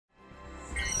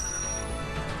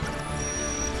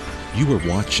You are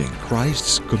watching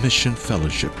Christ's Commission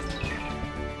Fellowship,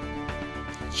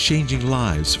 changing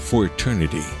lives for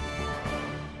eternity.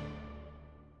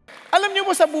 Alam niyo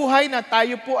po sa buhay na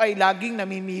tayo po ay laging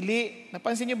namimili.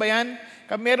 Napansin niyo ba yan?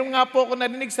 Meron nga po ako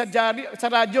narinig sa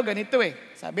radyo, ganito eh.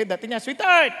 Sabi dati niya,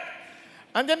 "Sweetheart,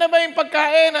 andyan na ba yung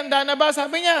pagkain? Handa na ba?"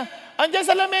 Sabi niya, "Andyan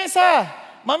sa lamesa.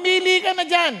 Mamili ka na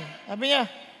dyan." Sabi niya,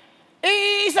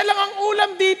 "Isa lang ang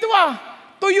ulam dito ah.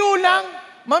 Tuyo lang.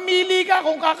 Mamili ka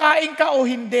kung kakain ka o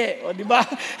hindi." O, di ba?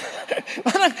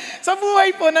 Parang sa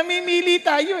buhay po, namimili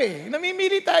tayo eh.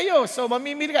 Namimili tayo. So,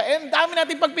 mamimili ka. Ang dami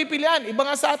natin pagpipilian. Iba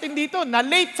nga sa atin dito, na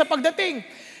late sa pagdating.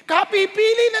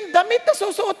 Kapipili ng damit na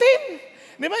susuotin.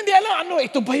 Di ba? Hindi alam,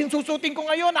 ito ba yung susutin ko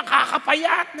ngayon?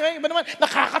 Nakakapayat. Di ba? Iba naman,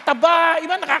 nakakataba.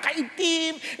 Iba,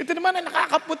 nakakaitim. Ito naman,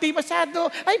 nakakaputi masyado.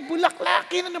 Ay,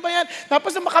 bulaklakin. Ano ba yan?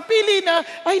 Tapos na makapili na,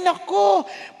 ay nako,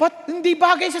 ba't hindi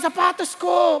bagay sa sapatos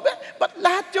ko? Ba't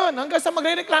lahat yun? Hanggang sa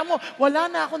magre-reklamo, wala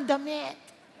na akong damit.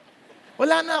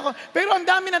 Wala na ako. Pero ang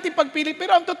dami natin pagpili.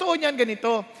 Pero ang totoo niyan,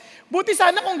 ganito. Buti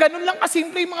sana kung ganun lang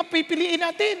kasimple yung mga pipiliin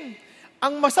natin.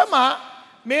 Ang masama,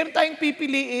 meron tayong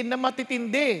pipiliin na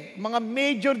matitindi. Mga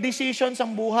major decisions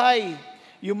ang buhay.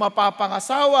 Yung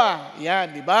mapapangasawa,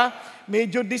 yan, di ba?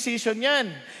 Major decision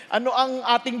yan. Ano ang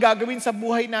ating gagawin sa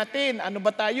buhay natin? Ano ba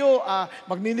tayo?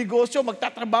 Magninegosyo,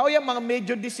 magtatrabaho yan, mga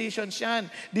major decisions yan.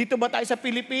 Dito ba tayo sa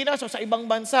Pilipinas o sa ibang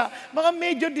bansa? Mga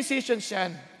major decisions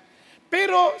yan.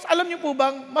 Pero, alam niyo po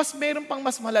bang, meron pang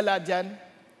mas malala dyan?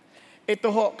 Ito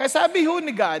ho, kasabi ho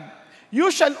ni God, "You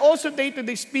shall also say to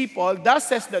these people, thus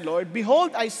says the Lord,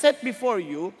 Behold, I set before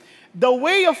you the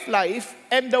way of life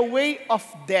and the way of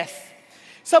death."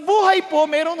 Sa buhay po,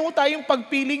 meron ho tayong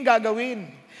pagpiling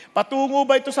gagawin. Patungo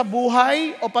ba ito sa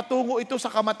buhay o patungo ito sa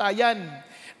kamatayan?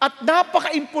 At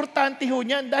napaka-importante ho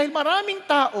niyan dahil maraming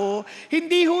tao,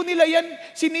 hindi ho nila yan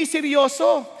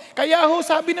siniseryoso. Kaya ho,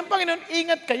 sabi ng Panginoon,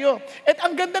 ingat kayo. At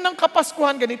ang ganda ng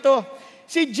Kapaskuhan ganito,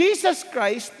 si Jesus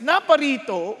Christ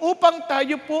naparito upang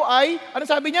tayo po ay, ano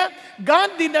sabi niya?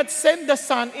 God did not send the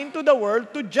Son into the world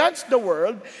to judge the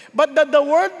world, but that the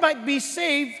world might be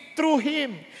saved through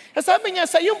Him. Sabi niya,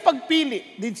 sa iyong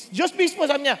pagpili, Diyos mismo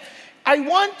sabi niya, I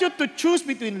want you to choose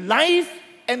between life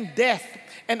and death.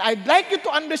 And I'd like you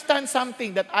to understand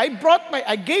something, that I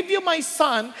gave you my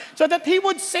Son so that He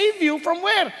would save you from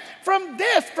where? From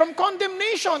death, from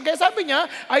condemnation. Kaya sabi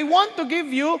niya, I want to give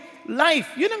you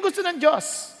life. Yun ang gusto ng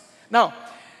Diyos. Now,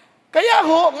 kaya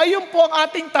ho, ngayon po ang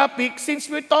ating topic, since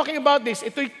we're talking about this,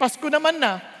 ito'y Pasko naman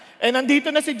na, and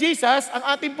nandito na si Jesus,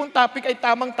 ang ating pong topic ay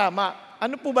tamang-tama.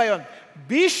 Ano po ba yun?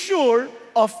 Be sure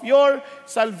of your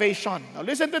salvation. Now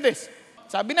listen to this.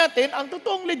 Sabi natin, ang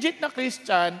totoong legit na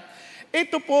Christian,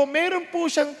 ito po, meron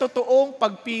po siyang totoong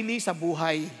pagpili sa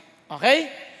buhay. Okay?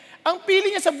 Ang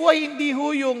pili niya sa buhay, hindi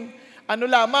ho yung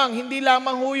hindi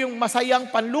lamang ho yung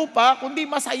masayang panlupa, kundi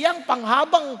masayang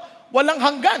panghabang walang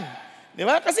hanggan. Di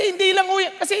ba? Kasi hindi lang ho,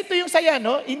 kasi ito yung saya,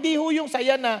 no? Hindi ho yung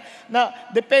saya na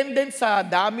dependent sa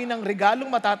dami ng regalong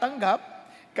matatanggap.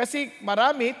 Kasi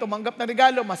marami, tumanggap na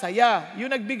regalo, masaya.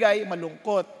 Yung nagbigay,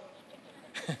 malungkot.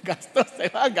 Gastos,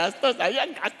 diba? Gastos.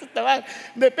 Ayan, gastos naman.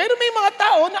 Pero may mga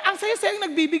tao na ang saya-sayang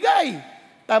nagbibigay.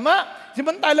 Tama?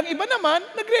 Samantalang iba naman,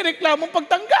 nagre-reklamong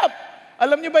pagtanggap.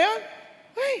 Alam niyo ba yan?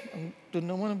 Ay, ito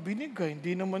naman ang binigay.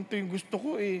 Hindi naman ito yung gusto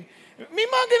ko eh. May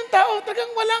mga ganun tao,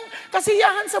 talagang walang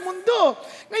kasiyahan sa mundo.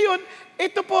 Ngayon,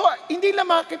 ito po, hindi lang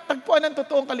makitagpuan ng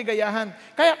totoong kaligayahan.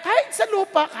 Kaya kahit sa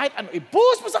lupa, kahit ano,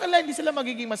 ibuhos mo sa kanila, hindi sila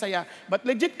magiging masaya. But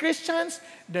legit Christians,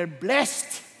 they're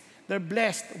blessed. They're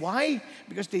blessed. Why?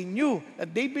 Because they knew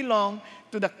that they belong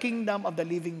to the kingdom of the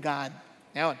living God.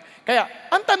 Ngayon, kaya,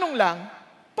 ang tanong lang,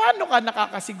 paano ka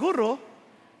nakakasiguro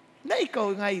na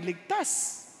ikaw nga'y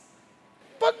ligtas?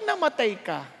 Pag namatay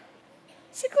ka,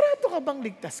 sigurado ka bang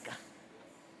ligtas ka?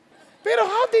 Pero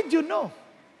how did you know?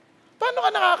 Paano ka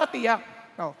nakakatiyak?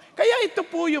 No. Kaya ito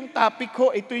po yung topic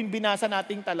ko, ito yung binasa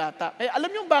nating talata. Kaya alam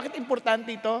niyo bakit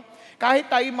importante ito?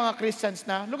 Kahit tayo mga Christians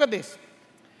na, look at this.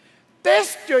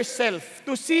 Test yourself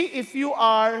to see if you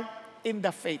are in the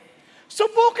faith.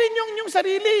 Subukin yung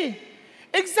sarili.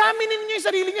 Examine niyo yung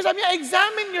sarili niyo. Sabi niya,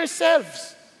 examine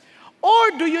yourselves.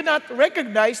 Or do you not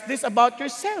recognize this about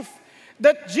yourself?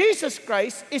 That Jesus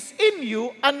Christ is in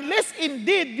you unless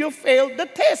indeed you fail the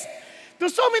test. To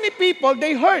so many people,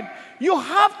 they heard, you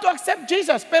have to accept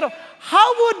Jesus. Pero how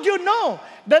would you know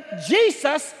that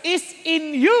Jesus is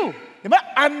in you? Diba?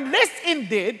 Unless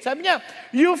indeed, sabi niya,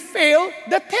 you fail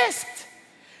the test.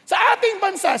 Sa ating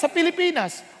bansa, sa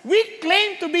Pilipinas, we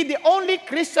claim to be the only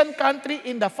Christian country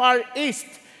in the Far East.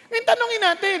 Ngayon, tanongin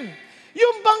natin,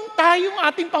 yung bang tayong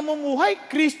ating pamumuhay,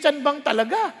 Christian bang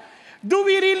talaga? Do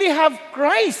we really have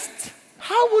Christ?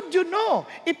 how would you know?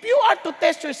 If you are to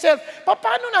test yourself,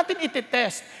 paano natin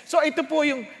iti-test? So ito po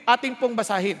yung ating pong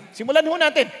basahin. Simulan ho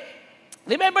natin.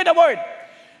 Remember the word.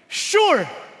 Sure.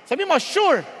 Sabi mo,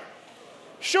 sure.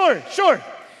 Sure, sure.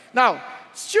 Now,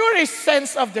 sure is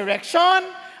sense of direction,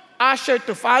 usher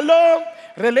to follow,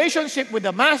 relationship with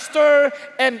the master,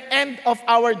 and end of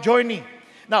our journey.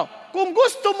 Now, kung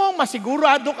gusto mong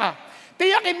masigurado ka,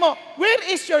 tiyakin mo, where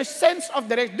is your sense of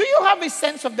direction? Do you have a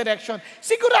sense of direction?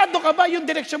 Sigurado ka ba yung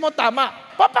direction mo tama?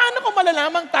 Paano ko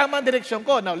malalamang tama ang direction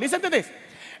ko? Now, listen to this.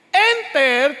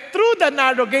 Enter through the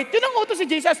narrow gate. Yun ang utos si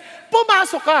Jesus.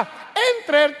 Pumasok ka.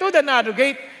 Enter through the narrow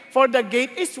gate. For the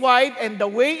gate is wide and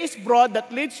the way is broad that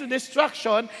leads to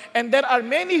destruction, and there are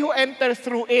many who enter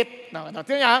through it. Now,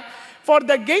 natin niya, for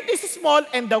the gate is small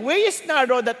and the way is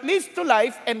narrow that leads to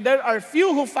life, and there are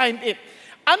few who find it.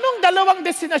 Anong dalawang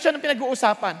destinasyon ang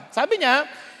pinag-uusapan? Sabi niya,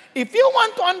 if you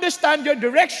want to understand your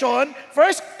direction,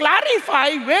 first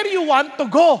clarify where you want to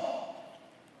go.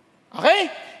 Okay?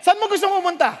 Saan mo gusto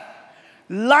pumunta?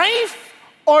 Life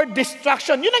or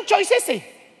destruction? Yun ang choices eh.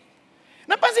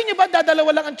 Napansin niyo ba,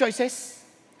 dadalawa lang ang choices?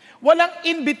 Walang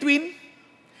in-between.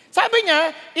 Sabi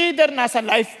niya, either nasa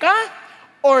life ka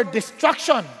or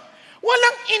destruction.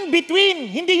 Walang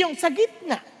in-between. Hindi yung sa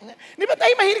gitna. Di ba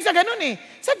tayo mahilig sa ganun eh?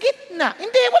 Sa gitna.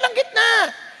 Hindi, walang gitna.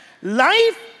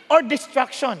 Life or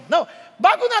destruction. Now,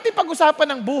 bago natin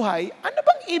pag-usapan ng buhay, ano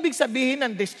bang ibig sabihin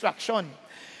ng destruction?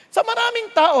 Sa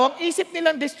maraming tao, ang isip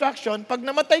nilang destruction, pag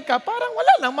namatay ka, parang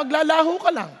wala lang, maglalaho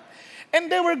ka lang. And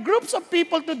there were groups of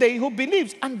people today who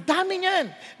believes, ang dami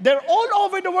niyan. They're all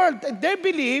over the world. And they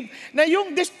believe na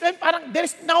yung parang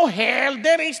there's no hell,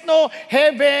 there is no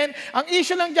heaven. Ang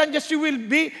issue lang dyan, just you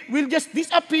will just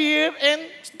disappear and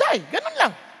die. Ganun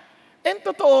lang. And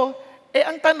totoo,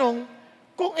 ang tanong,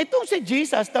 kung itong si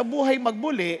Jesus na buhay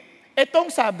magbuli, itong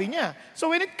sabi niya.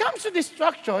 So when it comes to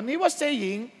destruction, he was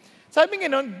saying, sabi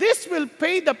nga nun, this will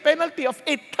pay the penalty of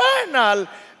eternal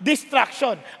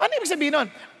destruction. Ano ibig sabihin nun?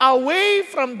 Away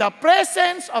from the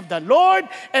presence of the Lord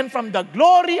and from the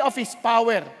glory of His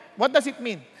power. What does it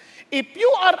mean? If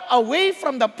you are away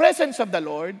from the presence of the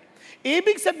Lord,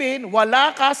 ibig sabihin,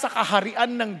 wala ka sa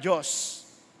kaharian ng Diyos.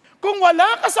 Kung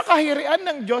wala ka sa kaharian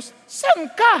ng Diyos, saan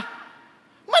ka?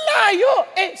 Malayo.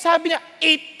 Sabi niya,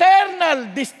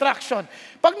 eternal destruction.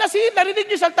 Pag narinig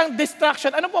niyo salitang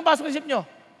destruction, anong pumapasok sa isip niyo?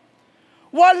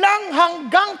 Walang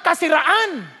hanggang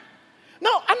kasiraan.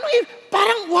 No,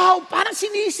 parang wow, parang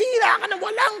sinisira ka na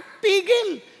walang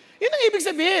pigil. Yun ang ibig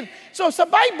sabihin. So sa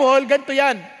Bible, ganito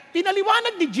yan.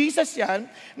 Pinaliwanag ni Jesus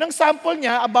yan ng sample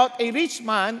niya about a rich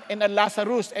man and a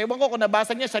Lazarus. Ewan ko kung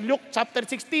nabasa niya sa Luke chapter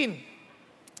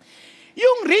 16.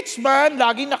 Yung rich man,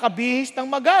 laging nakabihis ng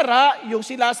magara. Yung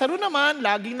si Lazaro naman,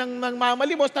 laging nang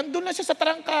mamalimos. Nandun na siya sa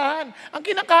tarangkahan. Ang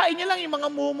kinakain niya lang yung mga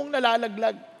mumong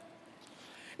nalalaglag.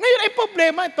 Ngayon ay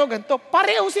problema ito, ganito.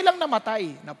 Pareho silang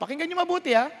namatay. Napakinggan niyo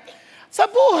mabuti ha. Sa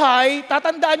buhay,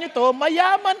 tatandaan niyo to,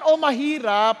 mayaman o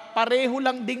mahirap, pareho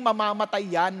lang ding mamamatay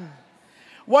yan.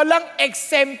 Walang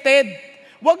exempted.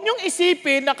 Huwag niyong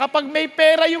isipin na kapag may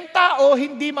pera yung tao,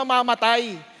 hindi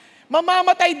mamamatay.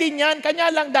 Mamamatay din yan,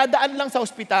 kanya lang dadaan lang sa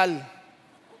ospital.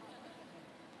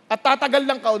 At tatagal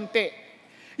lang kaunti.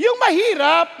 Yung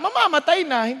mahirap, mamamatay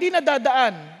na, hindi na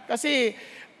dadaan. Kasi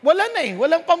wala na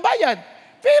walang pambayad.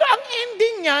 Pero ang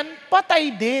ending niyan,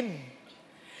 patay din.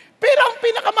 Pero ang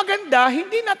pinakamaganda,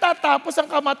 hindi natatapos ang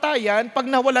kamatayan pag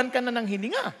nawalan ka na ng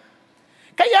hininga.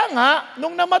 Kaya nga,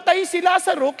 nung namatay si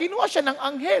Lazaro, kinuha siya ng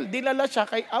anghel, dinala siya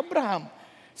kay Abraham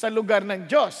sa lugar ng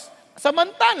Diyos.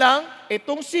 Samantalang,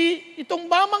 itong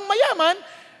mamang mayaman,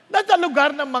 nasa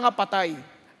lugar ng mga patay.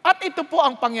 At ito po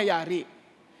ang pangyayari.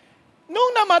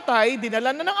 Nung namatay,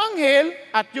 dinala na ng anghel,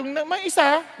 at yung may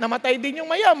isa, namatay din yung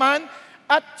mayaman,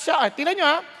 at siya, tingnan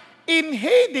nyo in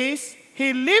Hades,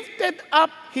 he lifted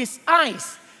up his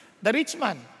eyes, the rich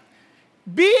man,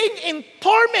 being in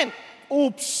torment.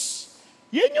 Oops!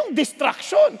 Yan yung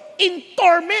distraction, in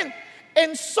torment.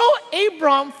 And saw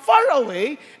Abraham far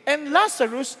away and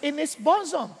Lazarus in his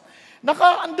bosom.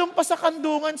 Nakaandun pa sa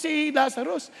kandungan si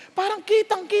Lazarus. Parang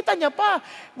kitang-kita niya pa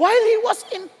while he was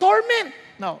in torment.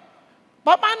 Now,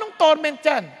 paanong torment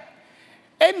yan?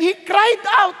 And he cried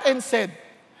out and said,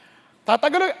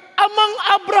 Tatagalog, Amang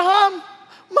Abraham,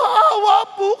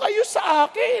 maawa po kayo sa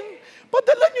akin.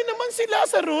 Padala niyo naman si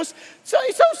Lazarus sa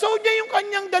isawsaw niya yung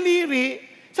kanyang daliri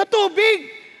sa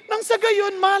tubig. Nang sa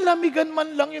gayon, malamigan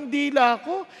man lang yung dila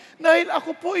ko dahil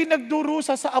ako po ay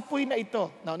nagdurusa sa apoy na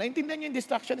ito. Now, naintindihan niyo yung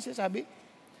distraction na sinasabi?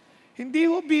 Hindi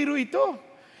ho biro ito.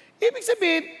 Ibig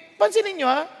sabihin, pansinin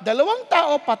niyo dalawang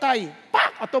tao patay.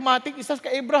 Pak! Automatic isa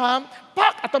kay Abraham.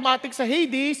 Pak! Automatic sa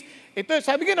Hades. Ito,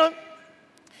 sabi gano'n,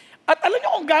 At alam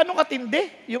niyo kung gaano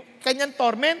katindi yung kanyang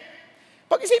torment?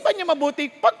 Pag-isipan niyo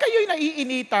mabuti, pag kayo'y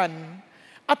naiinitan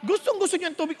at gustong-gusto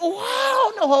niyo ng tubig,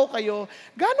 wow, nawaw kayo.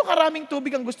 Gaano karaming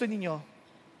tubig ang gusto ninyo?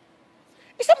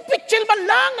 Isang pitchel man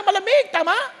lang na malamig,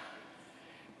 tama?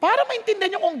 Para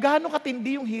maintindihan niyo kung gaano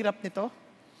katindi yung hirap nito,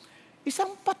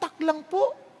 isang patak lang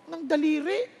po ng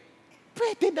daliri,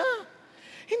 pwede na.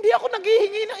 Hindi ako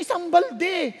naghihingi ng isang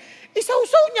balde.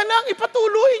 Isawsaw niya lang,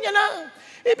 ipatuloy niya lang.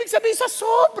 Ibig sabihin sa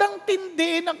sobrang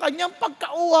tindi ng kanyang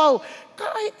pagkauhaw,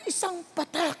 kahit isang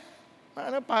patak.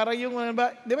 Para yung,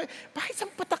 di ba? Kahit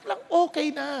isang patak lang, okay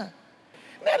na.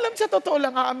 Alam sa totoo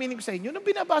lang, aaminin ko sa inyo, nung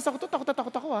binabasa ko ito,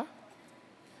 takot ako ha.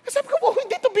 Kasi sabi ko, oh,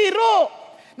 hindi ito biro.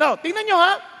 Now, tingnan nyo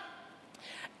ha.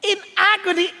 In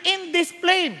agony, in this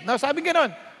flame. Now, sabi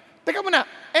ganon. Teka muna.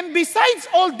 And besides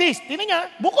all this, tingnan nyo,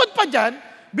 bukod pa dyan,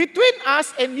 between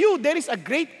us and you, there is a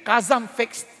great chasm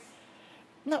fixed.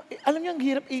 Now, alam niyo, ang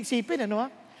hirap isipin, ano ha?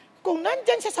 Kung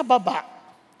nandyan siya sa baba,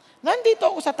 nandito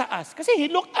ako sa taas, kasi he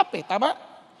looked up tama?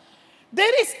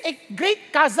 There is a great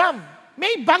chasm.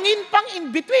 May bangin pang in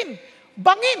between.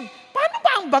 Bangin. Paano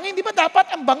ba ang bangin? Di ba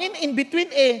dapat ang bangin in between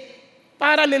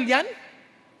parallel yan?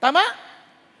 Tama?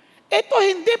 Ito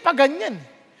hindi pa ganyan.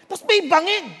 Tapos may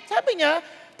bangin. Sabi niya,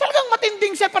 talagang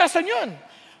matinding separasyon yun.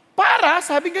 Para,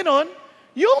 sabi ganon,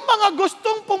 yung mga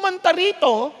gustong pumunta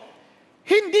rito,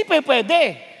 hindi pa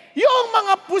pwede. Yung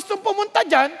mga gustong pumunta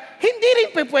dyan, hindi rin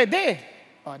pa pwede.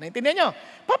 O, naintindihan nyo?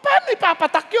 Paano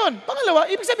ipapatak yun? Pangalawa,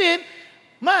 ibig sabihin,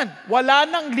 wala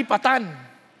nang lipatan.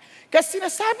 Kasi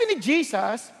sinasabi ni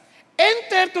Jesus,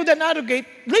 enter to the narrow gate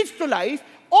leads to life,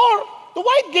 or the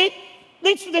wide gate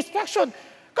leads to destruction.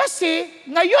 Kasi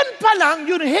ngayon pa lang,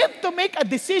 you have to make a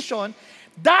decision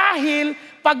dahil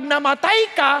pag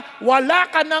namatay ka, wala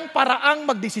ka ng paraang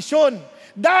magdesisyon.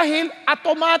 Dahil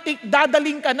automatic,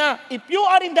 dadaling ka na. If you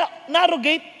are in the narrow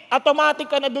gate, automatic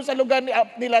ka na doon sa lugar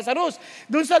ni Lazarus.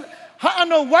 Doon sa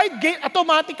wide gate,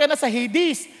 automatic ka na sa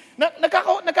Hades.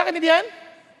 Nagkakaintindihan?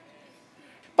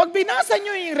 Pag binasa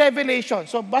nyo yung Revelation,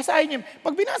 so basahin nyo,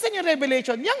 pag binasa nyo yung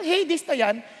Revelation, yung Hades na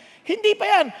yan, hindi pa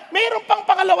yan. Mayroon pang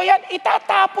pangalawa yan,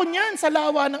 itatapon yan sa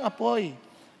lawa ng apoy.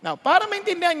 Now, para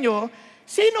maintindihan nyo,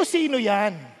 sino-sino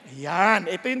yan? Yan,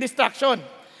 ito yung distraction.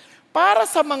 Para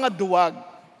sa mga duwag.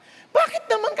 Bakit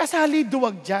naman kasali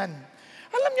duwag dyan?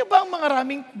 Alam nyo ba ang mga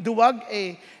maraming duwag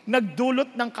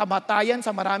nagdulot ng kamatayan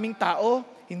sa maraming tao?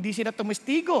 Hindi sila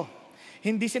tumistigo.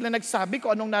 Hindi sila nagsabi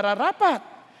kung anong nararapat.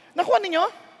 Nakuha ninyo?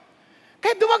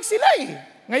 Kaya duwag sila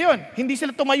Ngayon, hindi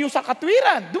sila tumayo sa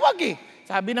katwiran. Duwag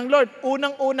Sabi ng Lord,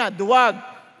 unang-una, duwag.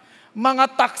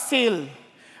 Mga taksil.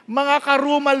 Mga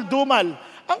karumal-dumal.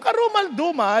 Ang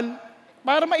karumal-dumal,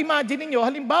 para ma-imagine niyo,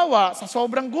 halimbawa, sa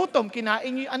sobrang gutom, kinain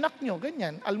niyo yung anak niyo,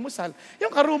 ganyan, almusal.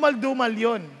 Yung karumal-dumal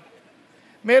yon.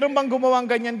 Meron bang gumawang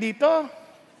ganyan dito?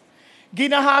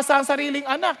 Ginahasa ang sariling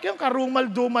anak, yung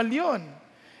karumal-dumal yon.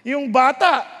 Yung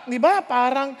bata, di ba,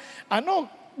 parang,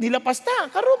 nilapas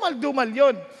na, karumal-dumal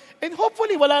yon. And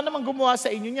hopefully, wala namang gumawa sa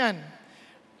inyo yan.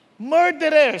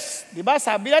 Murderers, di ba?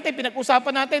 Sabi natin,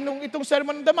 pinag-usapan natin nung itong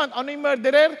Sermon on the Mount, ano yung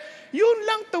murderer? Yun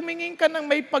lang tumingin ka ng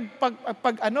may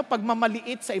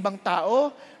pagmamaliit sa ibang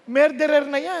tao. Murderer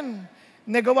na yan.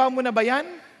 Nagawa mo na ba yan?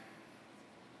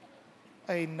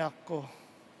 Ay nako,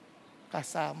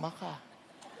 kasama ka.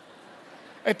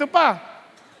 Ito pa,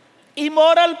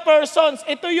 immoral persons.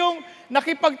 Ito yung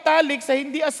nakipagtalik sa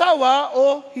hindi asawa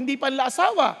o hindi panla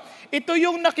asawa. Ito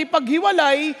yung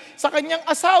nakipaghiwalay sa kanyang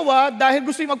asawa dahil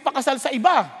gusto yung magpakasal sa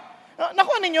iba.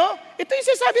 Nakuha ninyo? Ito yung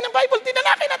sinasabi ng Bible.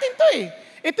 Tinalaki natin ito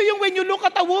Ito yung when you look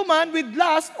at a woman with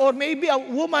lust, or maybe a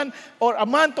woman or a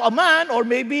man to a man, or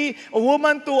maybe a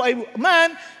woman to a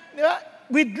man,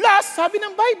 with lust, sabi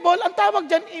ng Bible, ang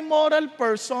tawag dyan, immoral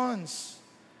persons.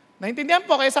 Naintindihan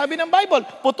po? Kaya sabi ng Bible,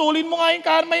 putulin mo nga yung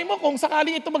karmay mo kung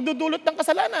sakaling ito magdudulot ng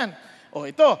kasalanan. O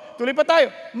ito, tuloy pa tayo.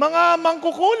 Mga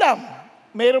mangkukulam.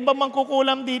 Mayroon ba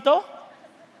mangkukulam dito?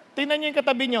 Tingnan niyo yung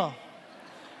katabi niyo.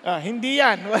 Hindi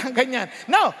yan. Walang ganyan.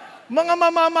 Now, mga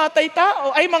mamamatay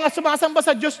tao, ay mga sumasamba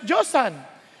sa Diyos-Diyosan.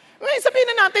 Ngayon, sabihin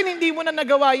na natin, hindi mo na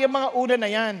nagawa yung mga una na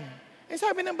yan.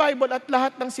 Sabi ng Bible, at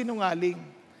lahat ng sinungaling.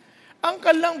 Ang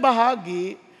kalang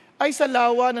bahagi ay sa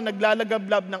lawa na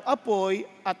naglalagablab ng apoy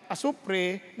at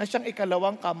asupre na siyang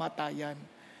ikalawang kamatayan.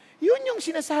 Yun yung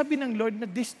sinasabi ng Lord na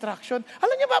distraction.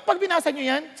 Alam niyo ba, pag binasa niyo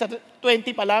yan, sa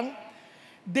 20 pa lang,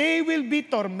 they will be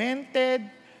tormented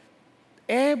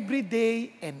every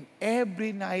day and every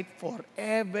night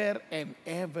forever and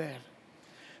ever.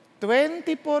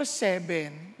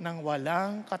 24/7 nang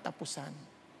walang katapusan.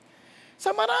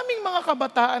 Sa maraming mga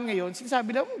kabataan ngayon,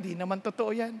 sinasabi na, hindi naman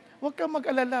totoo yan. Huwag kang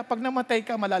mag-alala. Pag namatay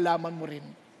ka, malalaman mo rin.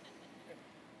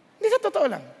 Hindi sa totoo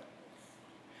lang.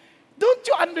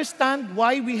 understand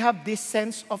why we have this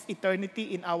sense of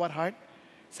eternity in our heart?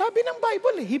 Sabi ng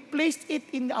Bible, He placed it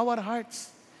in our hearts.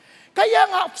 Kaya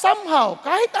nga, somehow,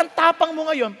 kahit ang tapang mo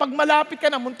ngayon, pag malapit ka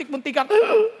na, muntik-muntik ka,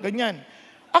 ganyan.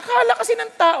 Akala kasi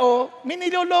ng tao,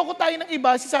 miniloloko tayo ng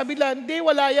iba, sabi lang, hindi,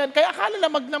 wala yan. Kaya akala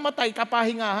lang magnamatay,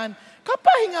 kapahingahan.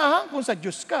 Kapahingahan kung sa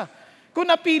Diyos ka. Kung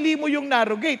napili mo yung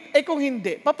narrow gate, kung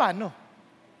hindi, paano?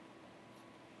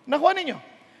 Nakuha ninyo?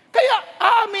 Kaya,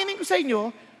 aaminin ko sa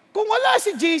inyo, kung wala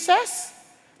si Jesus,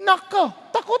 nako,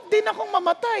 takot din akong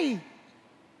mamatay.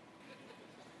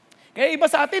 Kaya iba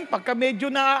sa atin, pagka medyo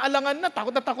naaalangan na,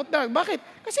 takot na.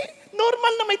 Bakit? Kasi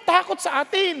normal na may takot sa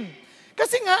atin.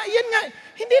 Kasi nga, yan nga,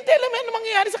 hindi natin alam ano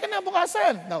mangyayari sa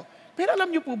kinabukasan. No. Pero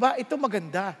alam niyo po ba, ito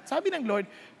maganda. Sabi ng Lord,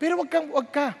 pero wag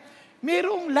ka.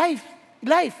 Merong life.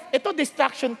 Ito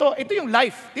distraction to. Ito yung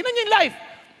life. Tingnan niyo yung life.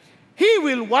 He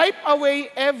will wipe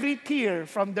away every tear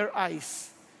from their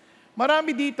eyes.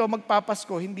 Marami dito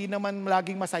magpapasko, hindi naman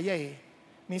laging masaya eh.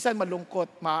 Minsan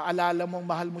malungkot, maaalala mong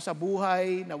mahal mo sa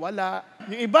buhay, nawala.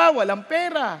 Yung iba, walang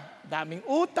pera, daming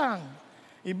utang.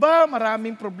 Iba,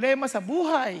 maraming problema sa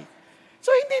buhay. So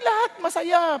hindi lahat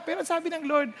masaya. Pero sabi ng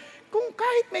Lord, kung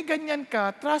kahit may ganyan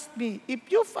ka, trust me, if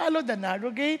you follow the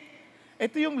narrow gate,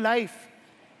 ito yung life.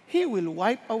 He will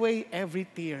wipe away every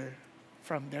tear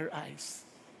from their eyes.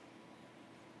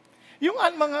 Yung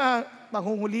mga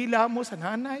mangungulila mo sa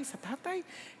nanay, sa tatay,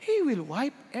 He will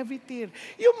wipe every tear.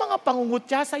 Yung mga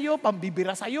pangungutya sa'yo,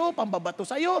 pambibira sa'yo, pambabato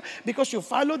sa'yo, because you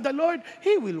follow the Lord,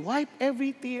 He will wipe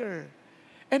every tear.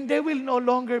 And there will no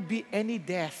longer be any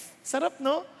death. Sarap,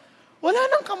 no? Wala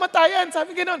nang kamatayan,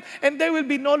 sabi ganoon. And there will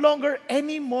be no longer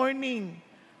any mourning.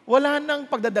 Wala nang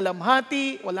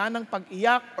pagdadalamhati, wala nang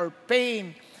pag-iyak or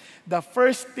pain. The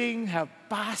first thing have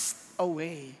passed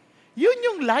away. Yun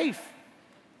yung life.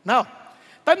 Now,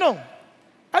 tanong,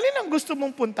 alin ang gusto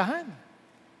mong puntahan?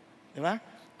 Di ba?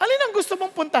 Alin ang gusto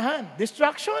mong puntahan?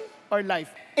 Distraction or life?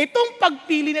 Itong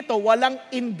pagpili nito, walang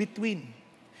in-between.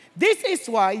 This is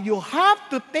why you have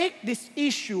to take this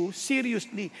issue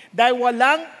seriously. Dahil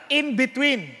walang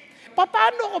in-between.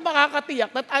 Paano ko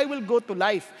makakatiyak that I will go to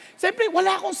life? Siyempre,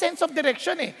 wala akong sense of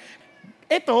direction eh.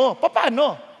 Ito,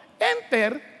 paano?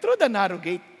 Enter through the narrow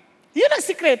gate. Yan ang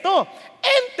sikreto.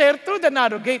 Enter through the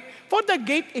narrow gate. For the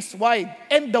gate is wide,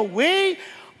 and the way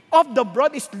of the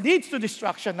broad leads to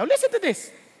destruction. Now listen to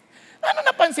this. Ano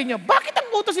napansin niyo? Bakit ang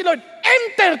utos ni Lord?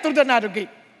 Enter through the narrow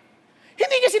gate.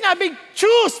 Hindi niya sinabing,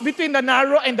 choose between the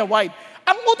narrow and the wide.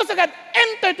 Ang utos agad,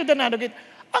 enter to the narrow gate.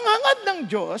 Ang hangad ng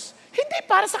Diyos, hindi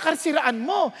para sa kasiraan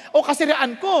mo o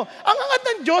kasiraan ko. Ang hangad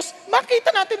ng Diyos,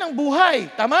 makita natin ang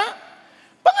buhay. Tama?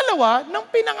 Pangalawa, nang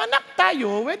pinanganak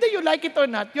tayo, whether you like it or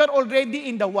not, you're already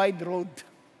in the wide road.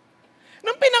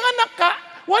 Nang pinanganak ka,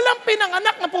 walang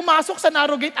pinanganak na pumasok sa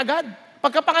narrow gate agad.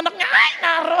 Pagkapanganak niya, ay,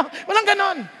 narrow. Walang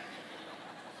ganon.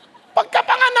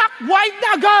 Pagkapanganak, wide na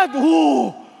agad.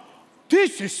 Oh,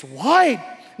 this is wide.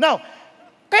 Now,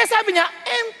 kaya sabi niya,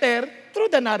 enter through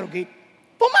the narrow gate.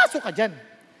 Pumasok ka dyan.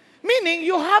 Meaning,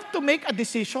 you have to make a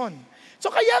decision.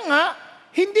 So kaya nga,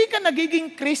 hindi ka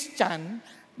nagiging Christian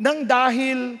nang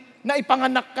dahil na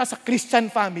ipanganak ka sa Christian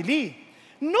family.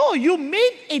 No, you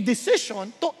made a decision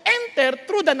to enter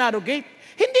through the narrow gate.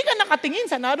 Hindi ka nakatingin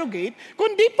sa narrow gate,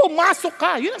 kundi pumasok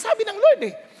ka. Yun ang sabi ng Lord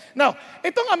eh. Now,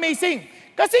 itong amazing.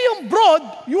 Kasi yung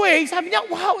broad way, sabi niya,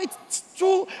 wow, it's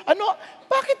true.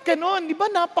 Bakit ganon? Di ba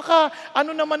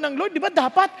naman ng Lord? Di ba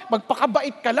dapat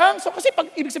magpakabait ka lang? So kasi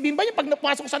ibig sabihin ba yung pag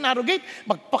napasok sa narrow gate,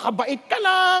 magpakabait ka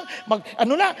lang,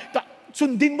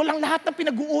 sundin mo lang lahat ng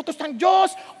pinag-uutos ng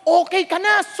Diyos, okay ka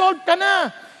na, solve ka na.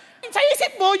 Sa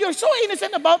isip mo, you're so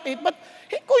innocent about it, but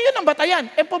kung yun ang batayan,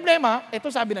 problema,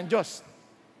 ito sabi ng Diyos.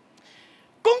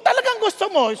 Kung talagang gusto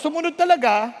mo, sumunod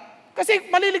talaga, kasi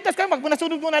maliligtas ka,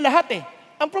 nasunod mo na lahat eh.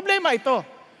 Ang problema ito,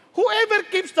 whoever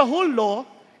keeps the whole law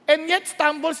and yet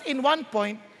stumbles in one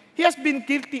point, he has been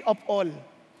guilty of all.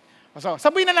 So,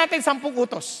 sabihin na natin 10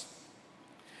 utos.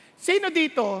 Sino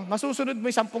dito, masusunod mo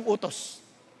yung 10 utos?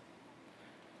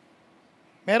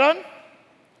 Meron?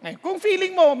 Ngayon, kung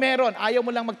feeling mo meron, ayaw mo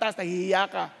lang magtaas, nahihiya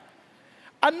ka.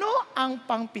 Ano ang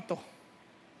pang-7?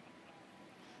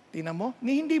 Tingnan mo,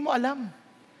 hindi mo alam.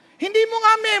 Hindi mo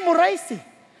nga memorize eh.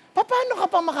 Paano ka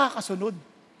pa makakasunod?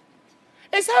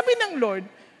 Sabi ng Lord,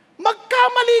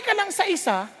 magkamali ka lang sa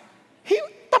isa,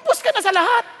 tapos ka na sa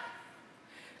lahat.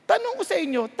 Tanong ko sa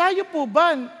inyo, tayo po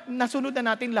ba nasunod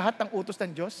na natin lahat ng utos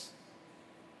ng Diyos?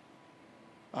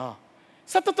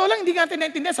 Sa totoo lang, hindi natin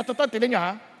naintindihan. Sa totoo, tignan nyo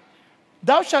ha.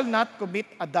 Thou shall not commit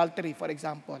adultery, for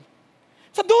example.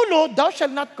 Sa dulo, thou shall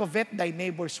not covet thy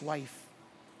neighbor's wife.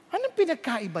 Anong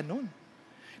pinagkaiba nun?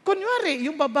 Kunwari,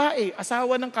 yung babae,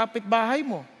 asawa ng kapitbahay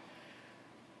mo,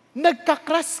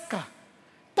 nagka-crush ka,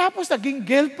 tapos naging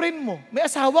girlfriend mo, may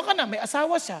asawa ka na, may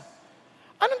asawa siya.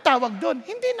 Anong tawag doon?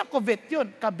 Hindi na covet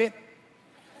yun, kabet.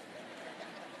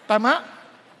 Tama?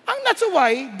 That's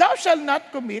why, thou shall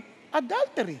not commit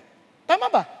adultery. Tama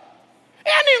ba?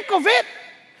 Ano yung covet?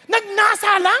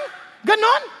 Nagnasa lang?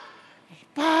 Ganon?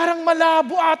 Parang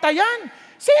malabo ata yan.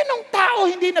 Sinong tao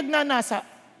hindi nagnanasa?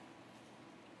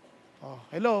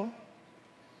 Hello?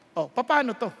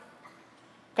 Paano to?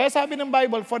 Kaya sabi ng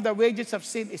Bible, for the wages of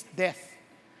sin is death.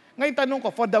 Ngayon tanong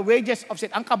ko, for the wages of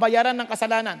sin, ang kabayaran ng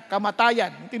kasalanan,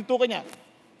 kamatayan, yung tinutukoy niya.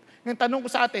 Ngayon tanong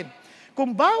ko sa atin,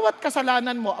 kung bawat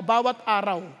kasalanan mo, bawat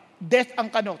araw, death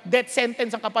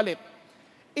sentence ang kapalit,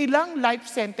 ilang life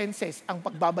sentences ang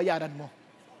pagbabayaran mo?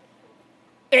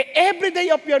 Every day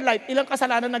of your life, ilang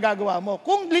kasalanan na gagawa mo?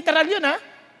 Kung literal yun,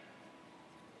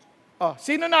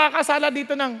 sino nakakasala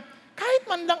dito ng kahit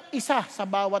man lang isa sa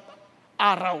bawat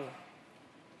araw?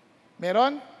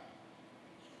 Meron?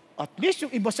 At least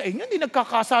yung iba sa inyo, hindi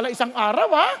nagkakasala isang araw,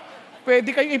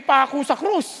 Pwede kayong ipako sa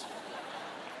krus.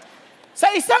 Sa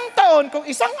isang taon, kung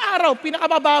isang araw,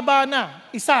 pinakabababa na,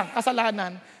 isang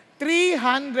kasalanan,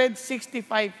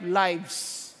 365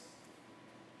 lives,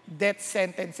 death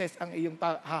sentences ang iyong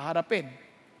haharapin.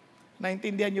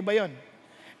 Naintindihan niyo ba yon?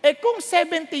 Kung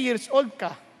 70 years old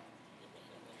ka,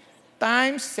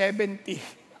 times 70,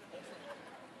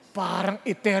 parang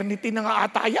eternity na nga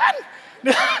ata yan.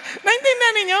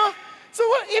 Naintindihan ninyo? So,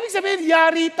 ibig sabihin,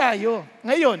 yari tayo.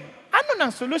 Ngayon, ano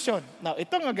nang solusyon? Now,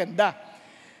 ito nga ganda.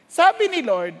 Sabi ni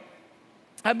Lord,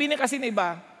 sabi niya kasi na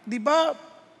iba, di ba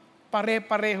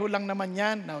pare-pareho lang naman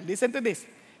yan? Now, listen to this.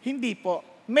 Hindi po.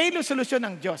 May solusyon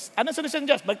ng Diyos. Anong solusyon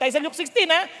ng Diyos? Balik tayo sa Luke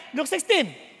 16, Luke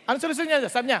 16. Anong solusyon niya?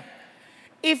 Sabi niya,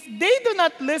 if they do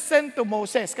not listen to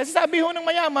Moses, kasi sabi ho ng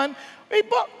mayaman,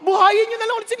 buhayin niyo na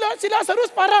lang ulit si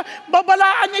Lazarus para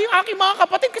babalaan niya yung aking mga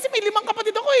kapatid kasi may 5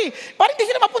 kapatid ako Para hindi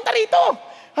sila mapunta rito.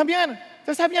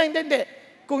 Sabi niya, hindi.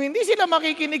 Kung hindi sila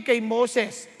makikinig kay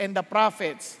Moses and the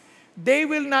prophets, they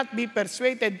will not be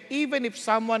persuaded even if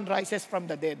someone rises from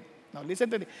the dead. Now,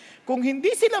 listen to this. Kung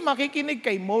hindi sila makikinig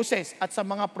kay Moses at sa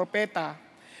mga propeta,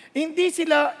 hindi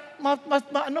sila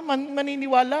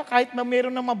maniniwala kahit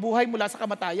mayroon na mabuhay mula sa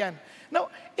kamatayan.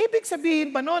 Now, ibig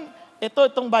sabihin ba nun,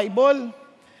 itong Bible,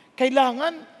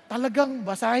 kailangan talagang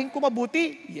basahin ko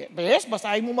mabuti. Yes,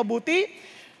 basahin mo mabuti.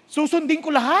 Susundin ko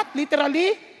lahat,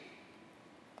 literally.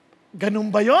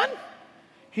 Ganun ba yon?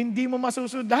 Hindi mo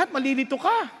masusunod lahat, malilito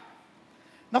ka.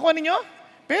 Nakuha ninyo?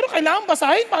 Pero kailangan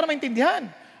basahin para maintindihan.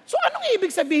 So anong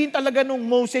ibig sabihin talaga nung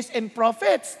Moses and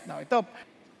prophets? Now ito,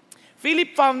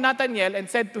 Philip found Nathanael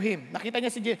and said to him, nakita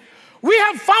niya si Jesus, we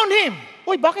have found him.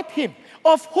 Uy, bakit him?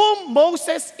 Of whom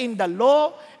Moses in the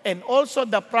law and also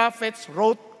the prophets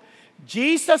wrote,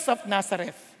 Jesus of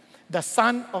Nazareth, the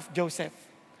son of Joseph.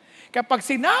 Kapag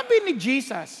sinabi ni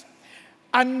Jesus,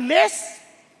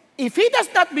 if he does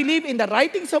not believe in the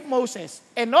writings of Moses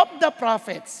and of the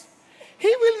prophets, he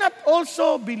will not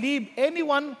also believe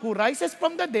anyone who rises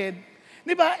from the dead,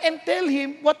 di ba? And tell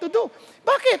him what to do.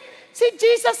 Bakit? Si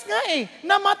Jesus nga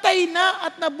namatay na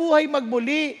at nabuhay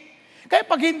magmuli. Kaya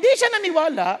pag hindi siya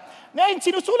naniwala, ngayon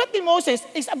sinusulat ni Moses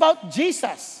is about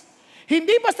Jesus.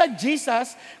 Hindi basta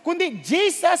Jesus, kundi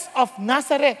Jesus of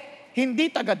Nazareth. Hindi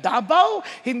taga Davao,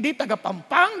 hindi taga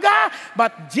Pampanga,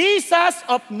 but Jesus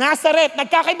of Nazareth.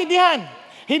 Nagkakaintindihan?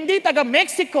 Hindi taga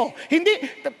Mexico, hindi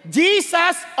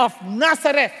Jesus of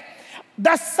Nazareth.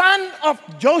 The son of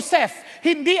Joseph,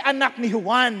 hindi anak ni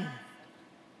Juan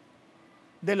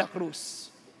de la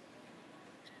Cruz.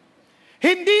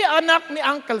 Hindi anak ni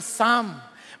Uncle Sam,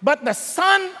 but the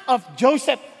son of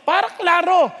Joseph. Para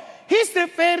klaro, he's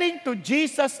referring to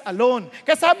Jesus alone.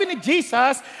 Kasi sabi ni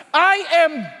Jesus, I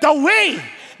am the way.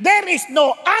 There is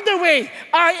no other way.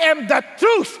 I am the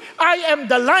truth. I am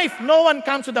the life. No one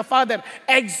comes to the Father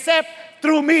except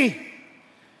through me.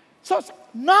 So,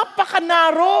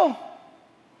 napakanaro.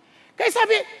 Kaya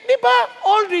sabi, di ba,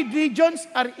 all religions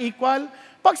are equal?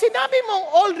 Pag sinabi mong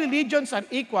all religions are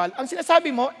equal, ang sinasabi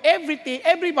mo,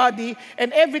 everybody and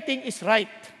everything is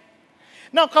right.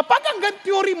 Now, kapag ang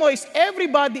theory mo is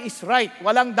everybody is right,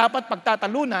 walang dapat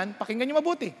pagtatalunan, pakinggan niyo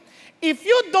mabuti. If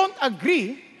you don't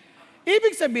agree,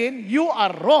 ibig sabihin, you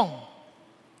are wrong.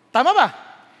 Tama ba?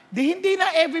 Hindi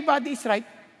na everybody is right.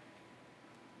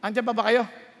 Andiyan ba kayo?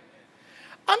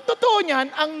 Ang totoo niyan,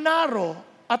 ang narrow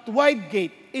at wide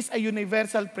gate is a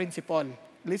universal principle.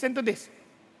 Listen to this.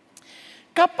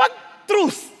 Kapag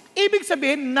truth, ibig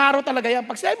sabihin, narrow talaga yan.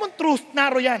 Pag sinabi mong truth,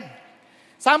 narrow yan.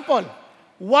 Sample,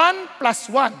 1 plus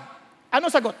 1.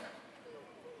 Ano sagot?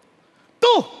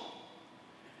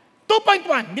 2.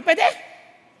 2.1. Di pwede?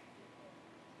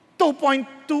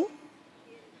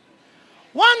 2.2.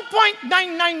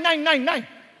 1.99999.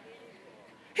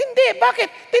 Hindi. Bakit?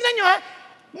 Tingnan nyo ha.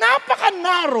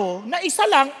 Napaka-narrow na isa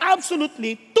lang,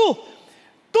 absolutely,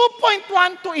 2.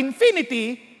 2.1 to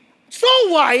infinity, so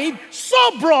wide, so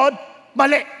broad,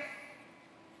 mali.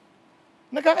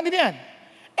 Nagkakaintindihan?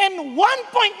 And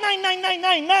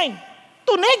 1.99999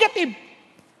 to negative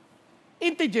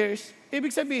integers,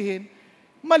 ibig sabihin,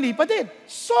 mali pa din.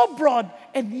 So broad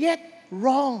and yet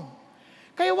wrong.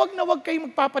 Kaya wag na wag kayong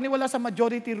magpapaniwala sa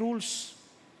majority rules.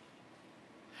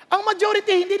 Ang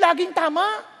majority hindi laging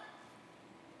tama.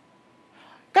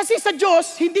 Kasi sa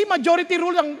Diyos, hindi majority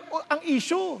rule ang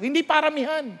issue, hindi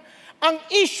paramihan. Ang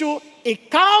issue,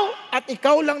 ikaw at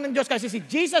ikaw lang ng Diyos kasi si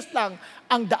Jesus lang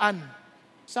ang daan.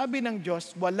 Sabi ng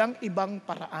Diyos, walang ibang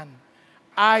paraan.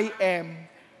 I am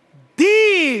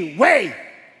the way.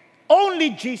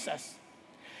 Only Jesus.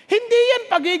 Hindi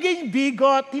yan pagiging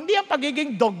bigot, hindi yan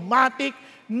pagiging dogmatic.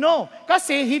 No,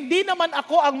 kasi hindi naman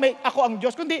ako ang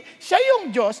Diyos, kundi siya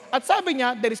yung Diyos. At sabi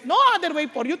niya, there is no other way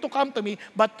for you to come to me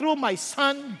but through my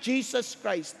Son, Jesus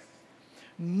Christ.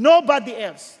 Nobody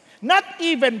else. Not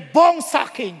even Bong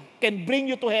Saking can bring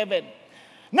you to heaven.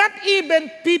 Not even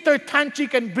Peter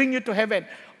Tanchi can bring you to heaven.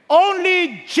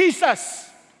 Only Jesus.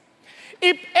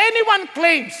 If anyone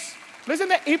claims,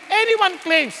 listen, if anyone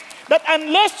claims that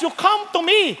unless you come to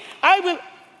me,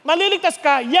 maliligtas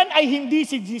ka, yan ay hindi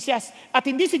si Jesus. At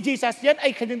hindi si Jesus, yan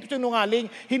ay sinungaling,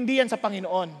 hindi yan sa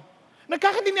Panginoon.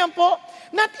 Nagkakaintindihan po?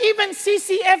 Not even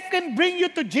CCF can bring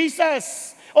you to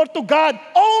Jesus or to God.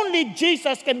 Only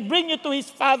Jesus can bring you to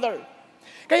His Father.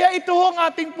 Kaya ito ang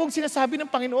ating pong sinasabi ng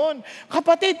Panginoon.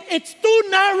 Kapatid, it's too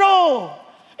narrow.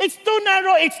 It's too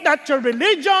narrow. It's not your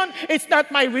religion. It's not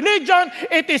my religion.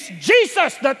 It is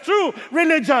Jesus, the true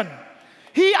religion.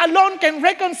 He alone can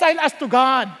reconcile us to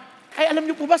God. Ay, alam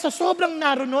niyo po ba, sa sobrang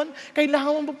narrow nun,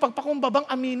 kailangan mong pagpakumbabang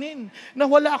aminin na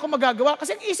wala akong magagawa.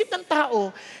 Kasi ang isip ng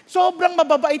tao, sobrang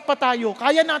mababait pa tayo.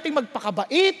 Kaya nating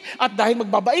magpakabait at dahil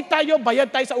magbabait tayo, bayad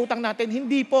tayo sa utang natin.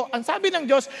 Hindi po. Ang sabi ng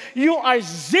Diyos, you are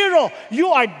zero. You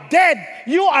are dead.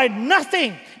 You are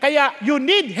nothing. Kaya you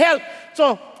need help.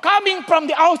 So, coming from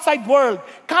the outside world,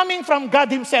 coming from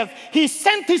God Himself, He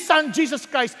sent His Son, Jesus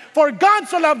Christ. For God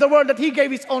so loved the world that He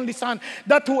gave His only Son,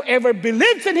 that whoever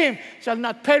believes in Him shall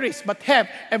not perish, but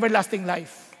have everlasting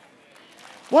life.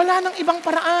 Wala nang ibang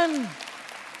paraan.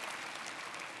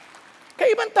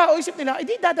 Kaya ibang tao, isip nila,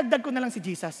 di dadagdag ko na lang si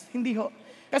Jesus. Hindi ho.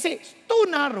 Kasi too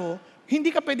narrow,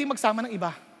 hindi ka pwedeng magsama ng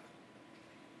iba.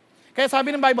 Kaya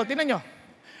sabi ng Bible, tingnan nyo,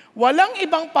 walang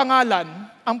ibang pangalan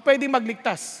ang pwedeng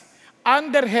magligtas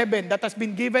under heaven that has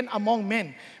been given among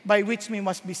men by which we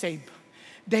must be saved.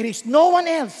 There is no one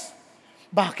else.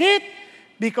 Bakit?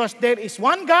 Because there is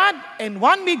one God and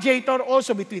one mediator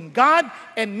also between God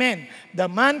and men, the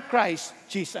man Christ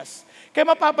Jesus. Kaya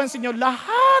mapapansin nyo,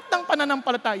 lahat ng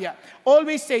pananampalataya,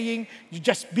 always saying, you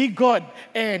just be good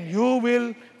and you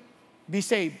will be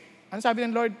saved. Ano sabi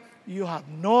ng Lord? You have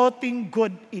nothing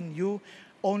good in you,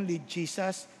 only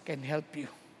Jesus can help you.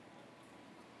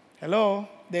 Hello?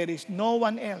 There is no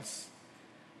one else.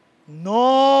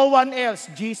 No one else.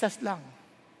 Jesus lang.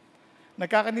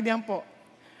 Nagkakaintindihan po.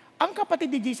 Ang kapatid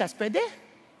ni Jesus, pwede?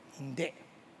 Hindi.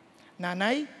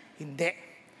 Nanay? Hindi.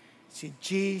 Si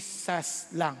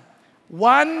Jesus lang.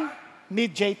 One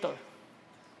mediator.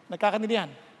 Nagkakaintindihan?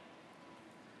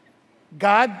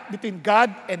 God, between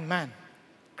God and man.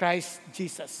 Christ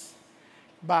Jesus.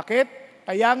 Bakit?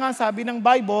 Kaya nga sabi ng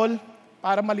Bible,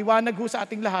 para maliwanag ho sa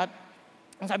ating lahat,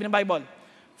 ang sabi ng Bible,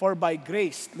 for by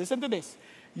grace, listen to this,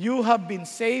 you have been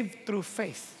saved through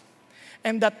faith.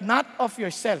 And that not of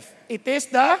yourself. It is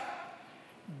the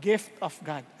gift of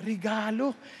God.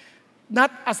 Regalo.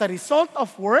 Not as a result of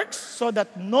works, so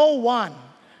that no one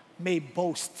may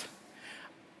boast.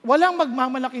 Walang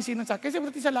magmamalaki sino sa akin. Kasi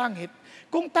pagdating sa langit,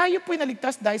 kung tayo po'y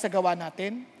naligtas dahil sa gawa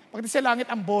natin, pagdating sa langit,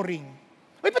 ang boring.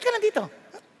 Uy, ba't ka nandito?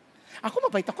 Ako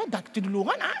mabait ako,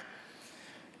 tinulungan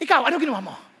Ikaw, ano ginawa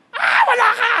mo? Wala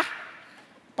ka!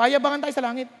 Payabangan tayo sa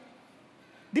langit.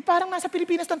 Di parang nasa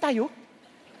Pilipinas lang tayo?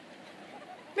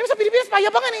 Di ba sa Pilipinas,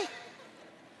 payabangan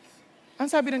Ang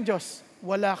sabi ng Diyos,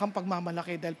 wala kang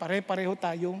pagmamalaki dahil pare-pareho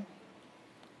tayong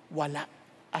wala.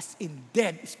 As in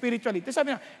dead, spiritually. Ito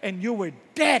sabi na, and you were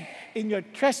dead in your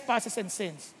trespasses and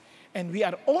sins. And we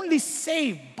are only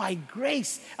saved by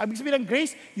grace. Ibig sabihin ng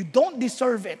grace, you don't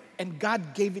deserve it. And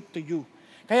God gave it to you.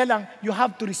 Kaya lang, you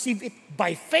have to receive it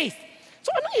by faith. So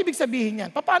anong ibig sabihin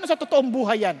yan? Paano sa totoong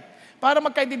buhay yan? Para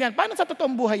magkaintindihan, paano sa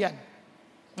totoong buhay yan?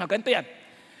 Ganito yan.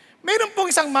 Meron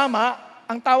pong isang mama,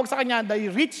 ang tawag sa kanya, the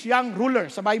rich young ruler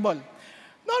sa Bible.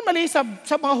 Normally, sa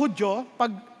mga Hudyo,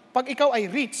 pag ikaw ay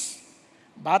rich,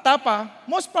 bata pa,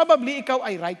 most probably ikaw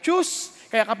ay righteous,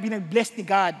 kaya ka binibless ni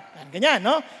God. Ganyan,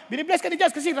 no? Binibless ka ni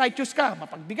God kasi righteous ka,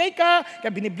 mapagbigay ka, kaya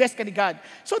binibless ka ni God.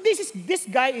 So this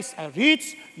guy is a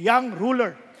rich young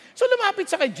ruler. So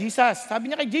lumapit siya kay Jesus.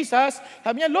 Sabi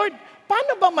niya, Lord,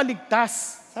 paano ba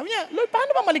maligtas? Sabi niya, Lord,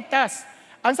 paano ba maligtas?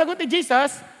 Ang sagot ni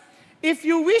Jesus, if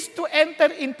you wish to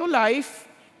enter into life,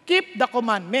 keep the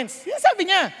commandments. Yan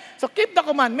sabi niya. So keep the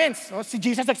commandments. So si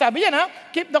Jesus nagsabi yan,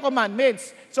 keep the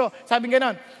commandments. So sabi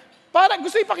ganon. Para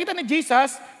gusto ipakita ni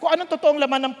Jesus kung anong totoong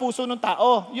laman ng puso ng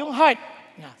tao. Yung heart.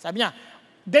 Sabi niya.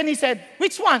 Then he said,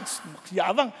 which ones?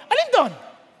 Yabang. Alin doon?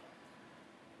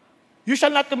 You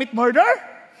shall not commit murder.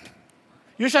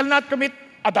 You shall not commit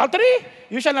adultery.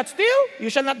 You shall not steal. You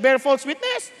shall not bear false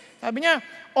witness. Sabi niya,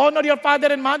 honor your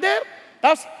father and mother.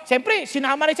 Tapos, siyempre,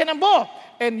 sinama rin siya ng buo.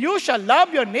 And you shall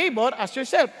love your neighbor as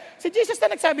yourself. Si Jesus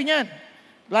na nagsabi niyan.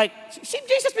 Like, si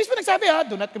Jesus mismo nagsabi,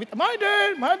 do not commit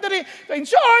murder. So in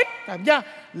short, sabi niya,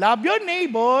 love your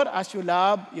neighbor as you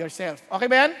love yourself. Okay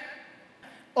ba yan?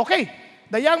 Okay.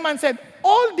 The young man said,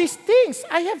 all these things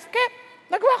I have kept.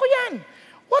 Nagawa ko yan.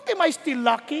 What am I still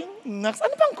lacking?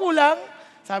 Ano pang kulang?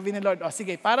 Sabi ni Lord,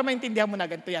 sige, para maintindihan mo na,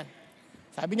 ganito yan.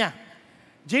 Sabi niya,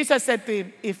 Jesus said to him,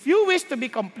 if you wish to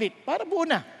be complete, para buo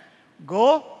na,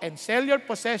 go and sell your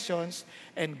possessions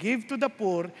and give to the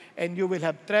poor, and you will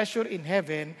have treasure in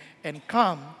heaven, and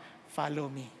come, follow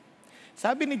me.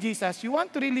 Sabi ni Jesus, you want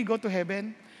to really go to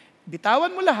heaven? Bitawan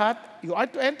mo lahat, you are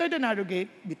to enter the narrow gate,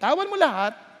 bitawan mo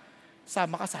lahat,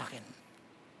 sama ka sa akin.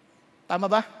 Tama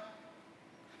ba?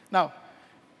 Now,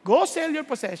 go sell your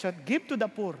possession, give to the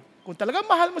poor. Kung talagang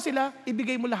mahal mo sila,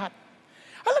 ibigay mo lahat.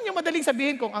 Alam niyo, madaling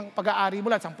sabihin kung ang pag-aari mo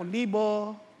lang, 10,000.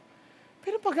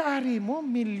 Pero pag-aari mo,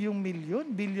 milyon-milyon,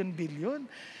 bilyon-bilyon.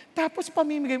 Tapos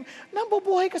pamimigay mo,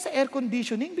 nabubuhay ka sa air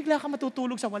conditioning, bigla ka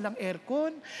matutulog sa walang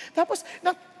aircon. Tapos,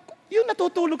 yung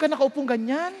natutulog ka, nakaupong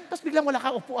ganyan, tapos biglang wala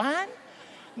ka upuan,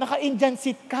 naka-Indian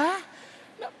seat ka.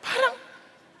 Parang,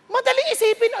 madaling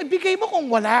isipin, ibigay mo kung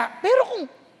wala. Pero kung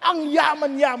ang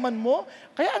yaman-yaman mo,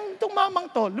 kaya ang itong mamang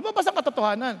to, lumabas ang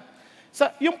katotohanan.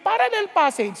 Yung parallel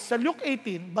passage sa Luke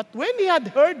 18, but when he had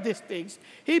heard these things,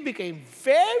 he became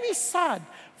very sad,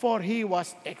 for he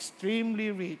was extremely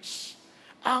rich.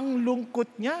 Ang lungkot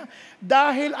niya.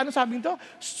 Dahil, ano sabi nito?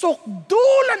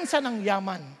 Sukdulan siya ng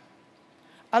yaman.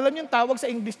 Alam niyo yung tawag sa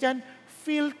English niyan?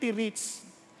 Filthy rich.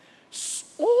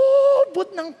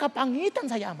 Ubod ng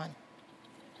kapangitan sa yaman.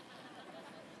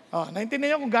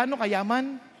 Naintindihan niyo kung gaano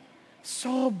kayaman?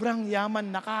 Sobrang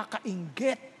yaman,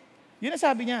 nakakainggit. Yun ang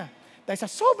sabi niya. Dahil sa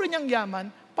sobrang niyang yaman,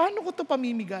 paano ko ito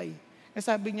pamimigay?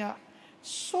 Sabi niya,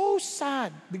 so sad.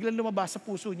 Biglang lumabas sa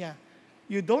puso niya.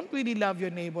 You don't really love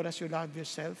your neighbor as you love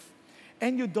yourself.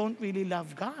 And you don't really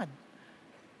love God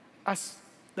as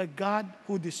the God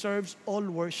who deserves all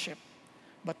worship.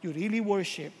 But you really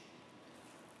worship.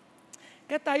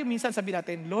 Kaya tayo minsan sabi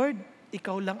natin, Lord,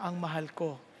 ikaw lang ang mahal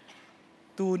ko.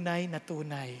 Tunay na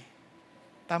tunay.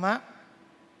 Tama?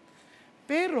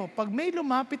 Pero pag may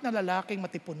lumapit na lalaking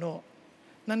matipuno,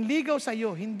 nanligaw sa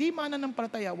iyo, hindi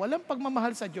mananampalataya, walang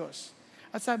pagmamahal sa Diyos.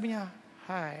 At sabi niya,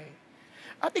 hi.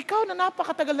 At ikaw na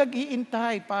napakatagal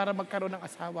nag-iintay para magkaroon ng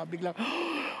asawa, biglang,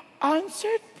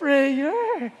 answered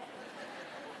prayer.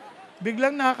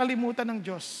 Biglang nakakalimutan ng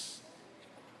Diyos.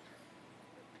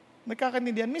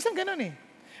 Nagkakaintindihan. Minsan ganun eh.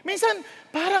 Minsan,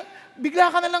 parang bigla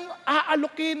ka na lang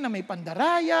aalukin na may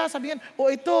pandaraya, sabihin,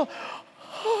 ito,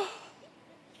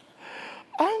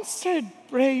 answered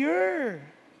prayer.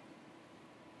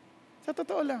 Sa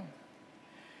totoo lang.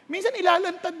 Minsan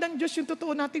ilalantad ng Diyos yung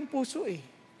totoo nating puso eh.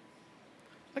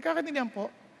 Nagkakaintindihan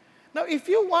po? Now, if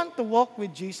you want to walk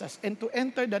with Jesus and to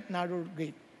enter that narrow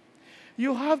gate,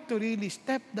 you have to really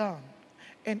step down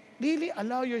and really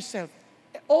allow yourself,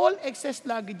 all excess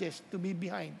luggages to be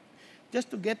behind,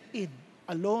 just to get in,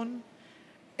 alone,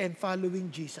 and following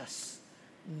Jesus.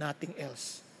 Nothing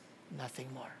else.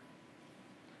 Nothing more.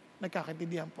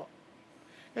 Nagkakaintindihan po.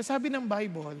 Kaya sabi ng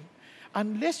Bible,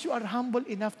 unless you are humble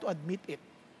enough to admit it,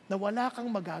 na wala kang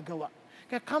magagawa.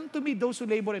 Kaya come to me, those who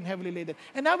labor and heavily laden,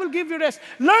 and I will give you rest.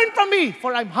 Learn from me,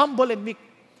 for I'm humble and meek.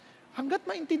 Hanggat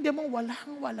maintindihan mo,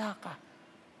 walang-wala ka.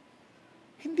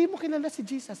 Hindi mo kilala si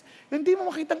Jesus. Hindi mo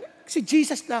makita si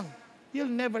Jesus lang. You'll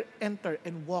never enter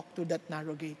and walk through that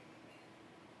narrow gate.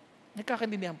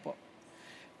 Nagkakaintindihan po.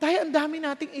 Tayo, ang dami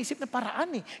nating isip na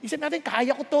paraan eh. Isip natin,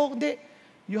 kaya ko to. Hindi.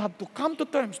 You have to come to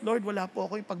terms, Lord, wala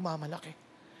po ako yung pagmamalaki.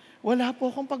 Wala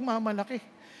po akong pagmamalaki.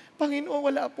 Panginoon,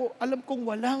 wala po. Alam kong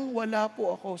wala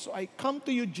po ako. So I come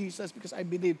to you, Jesus, because I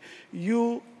believe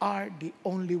you are the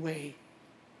only way.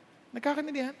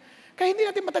 Nagkakaintindihan? Kaya hindi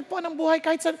natin matagpuan ang buhay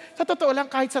kahit sa totoo lang,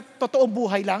 kahit sa totoong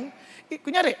buhay lang.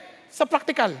 Kunyari, sa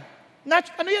practical.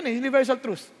 Ano yan eh, universal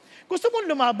truth. Gusto mong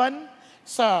lumaban,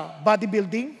 sa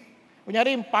bodybuilding.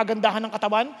 Kunyari, yung pagandahan ng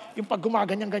katawan, yung pag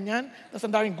gumaganyan-ganyan, tapos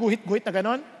ang daming guhit-guhit na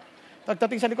ganon.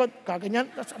 Pagdating sa likod, kaganyan,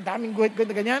 tapos ang daming guhit-guhit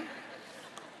na ganyan.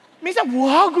 Minsan,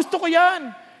 wow, gusto ko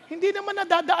yan. Hindi naman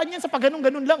nadadaan yan sa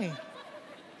pagganong-ganon lang eh.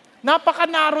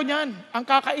 Napakanaro niyan. Ang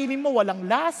kakainin mo, walang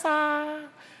lasa,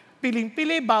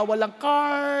 piling-pili, bawal ang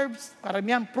carbs,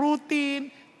 karamihan protein,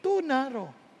 too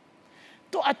narrow.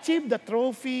 To achieve the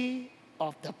trophy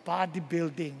of the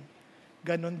bodybuilding.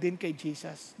 Ganon din kay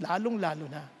Jesus. Lalong-lalo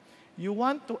na. You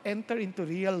want to enter into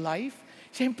real life?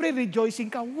 Siyempre, rejoicing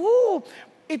ka. Woo!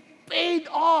 It paid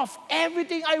off.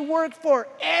 Everything I worked for,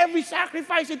 every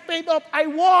sacrifice, it paid off. I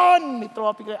won! May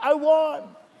trophy ka. I won!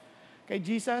 Kay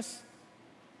Jesus,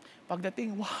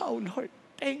 pagdating, wow, Lord,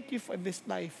 thank you for this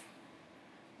life.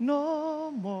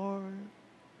 No more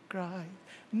cry.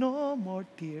 No more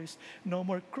tears. No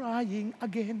more crying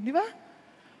again. Di ba?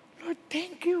 Lord,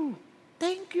 thank you.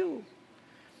 Thank you.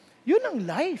 Yun ang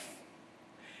life.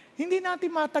 Hindi natin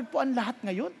matagpuan lahat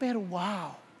ngayon, pero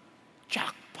wow,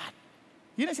 jackpot.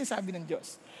 Yun ang sinasabi ng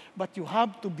Diyos. But you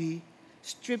have to be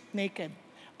stripped naked.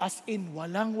 As in,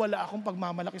 walang-wala akong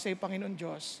pagmamalaki sa iyo, Panginoon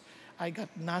Diyos. I got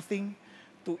nothing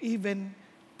to even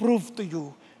prove to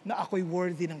you na ako'y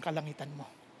worthy ng kalangitan mo.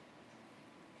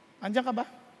 Andiyan ka ba?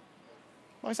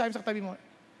 Bakit sabi sa katabi mo,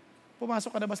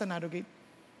 pumasok ka na ba sa narrow gate?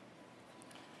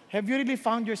 Have you really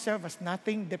found yourself as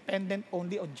nothing dependent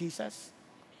only on Jesus?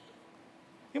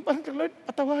 Yung parang, Lord,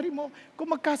 patawarin mo. Kung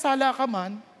magkasala ka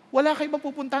man, wala ka ibang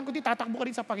pupuntahan kundi tatakbo ka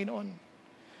rin sa Panginoon.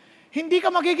 Hindi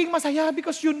ka magiging masaya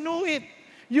because you knew it.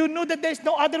 You knew that there's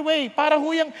no other way. Para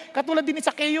huyang katulad din ni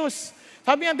Zacchaeus.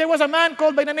 Sabi niya, there was a man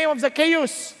called by the name of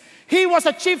Zacchaeus. He was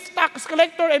a chief tax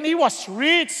collector and he was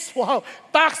rich. Wow,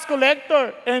 tax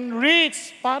collector and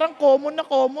rich. Parang common na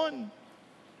common.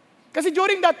 Kasi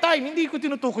during that time, hindi ko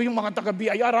tinutukoy yung mga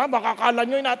taga-BIR, baka akala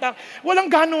nyo inatak. Walang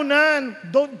ganunan.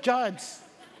 Don't judge.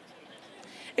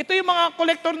 Ito yung mga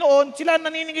kolektor noon, sila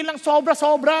naniningil lang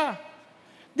sobra-sobra.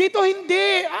 Dito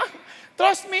hindi.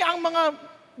 Trust me, ang mga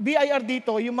BIR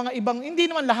dito, yung mga ibang,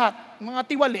 hindi naman lahat, mga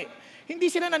tiwali,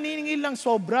 hindi sila naniningil lang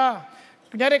sobra.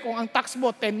 Kunyari, kung ang tax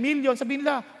mo, 10 million, sabihin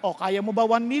nila, kaya mo ba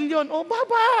 1 million?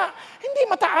 Baba, hindi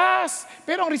mataas.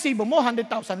 Pero ang resibo mo, 100,000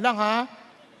 lang ha.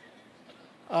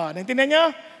 Naintindihan niyo?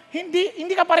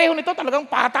 Hindi ka pareho nito, talagang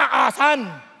pataasan.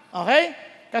 Okay?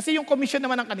 Kasi yung commission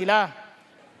naman ng kanila.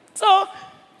 So,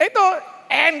 ito,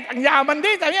 and ang yaman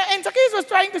din. Sabi niya, and Zacchaeus was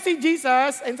trying to see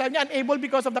Jesus, and sabi niya, unable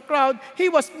because of the crowd, he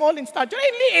was small in stature,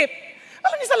 and liit.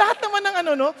 Alam niyo, sa lahat naman ng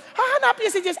hahanapin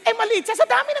niya si Jesus, maliit siya, sa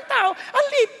dami ng tao, ang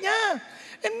liit niya.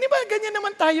 And di ba, ganyan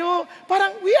naman tayo,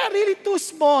 parang we are really too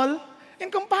small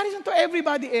in comparison to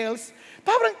everybody else.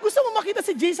 Parang gusto mo makita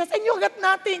si Jesus and you got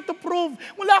nothing to prove.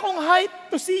 Wala akong height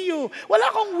to see you. Wala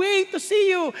akong way to see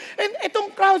you. And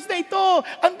itong crowds na ito,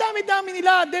 ang dami-dami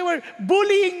nila, they were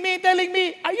bullying me, telling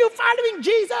me, are you following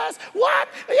Jesus? What?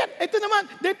 Ayan, ito naman,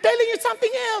 they're telling you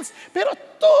something else. Pero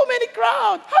too many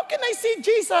crowd. How can I see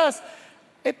Jesus?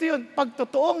 Ito yun, pag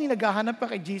totoong naghahanap ka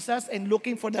kay Jesus and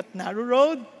looking for that narrow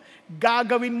road,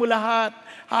 gagawin mo lahat.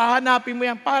 Hahanapin mo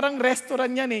yan. Parang restaurant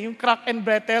yan yung Crack and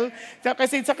Brettel.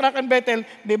 Kasi sa Crack and Brettel,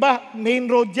 di ba, main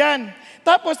road yan.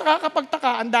 Tapos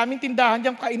nakakapagtaka, ang daming tindahan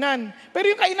diyang kainan. Pero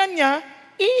yung kainan niya,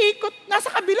 iikot, nasa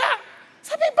kabila.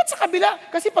 Sabi, ba't sa kabila?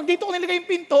 Kasi pag dito ko nilagay yung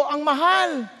pinto, ang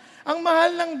mahal. Ang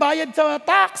mahal ng bayad sa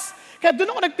tax. Kaya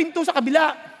doon ako nagpinto sa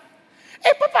kabila.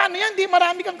 Paano yan? Hindi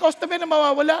marami kang customer na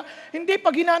mawawala. Hindi,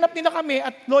 pag hinanap nila kami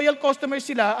at loyal customers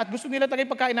sila at gusto nila tagay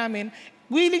pagkain namin,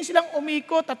 willing silang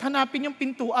umikot at hanapin yung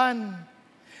pintuan.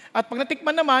 At pag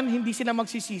natikman naman, hindi sila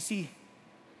magsisisi.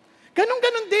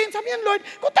 Ganon din. Sabi niya, Lord,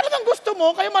 kung talagang gusto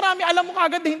mo, kaya marami, alam mo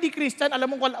kaagad na hindi Christian, alam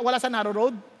mo wala sa narrow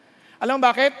road. Alam mo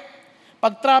bakit?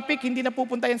 Pag traffic, hindi na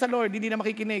pupunta yan sa Lord, hindi na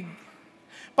makikinig.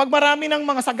 Pag marami ng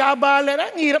mga sagabal,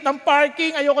 ang hirap ng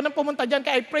parking, ayoko nang pumunta dyan,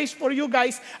 kaya I praise for you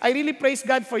guys. I really praise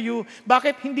God for you.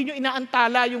 Bakit hindi nyo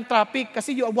inaantala yung traffic?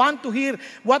 Kasi you want to hear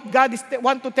what God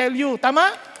want to tell you.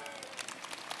 Tama?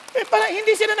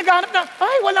 Hindi sila naghahanap na,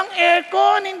 walang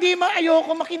aircon,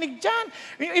 ayoko makinig dyan.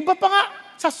 Yung iba pa nga,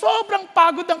 sa sobrang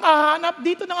pagod ng kahanap,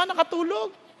 dito na nga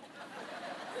nakatulog.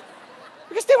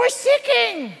 Because they were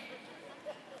seeking.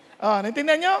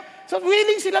 Naintindihan nyo? So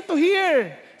willing sila to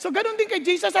hear. So, ganun din kay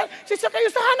Jesus. Kayo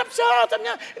sa hanap siya. Sabi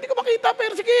niya, hindi ko makita,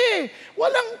 pero sige,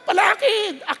 walang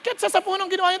palakid. Akyat sa punong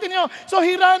ginawa niya. So,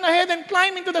 he ran ahead and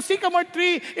climbed into the sycamore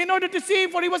tree in order to see,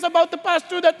 for he was about to pass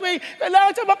through that way.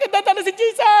 Kailangan siya makita na si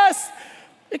Jesus.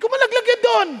 Kumalaglag yan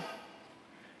doon.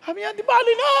 Sabi niya, di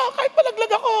bali na, kahit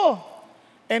palaglag ako.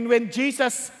 And when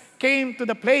Jesus came to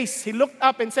the place, he looked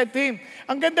up and said to him,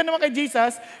 ang ganda naman kay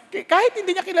Jesus, kahit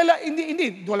hindi niya kilala,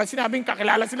 hindi, wala sinabing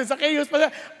kakilala sila sa Zacchaeus,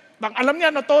 Bang alam niya,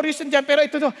 notorious yun dyan, pero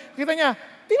ito, kita niya,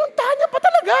 pinuntahan niya pa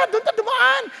talaga, doon ta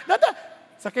dumaan.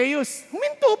 Zacchaeus,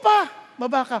 huminto pa,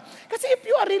 baba ka. Kasi if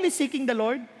you are really seeking the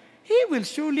Lord, He will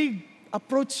surely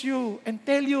approach you and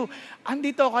tell you,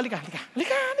 andito ako, halika.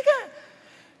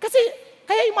 Kasi,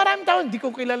 kaya yung maraming tao, hindi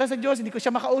ko kilala sa Diyos, hindi ko siya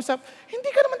makausap, hindi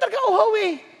ka naman talaga uhaw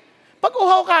eh. Pag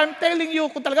uhaw ka, I'm telling you,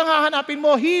 kung talagang hahanapin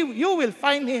mo, you will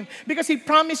find Him. Because He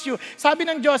promised you. Sabi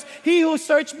ng Diyos, He who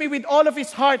searched me with all of His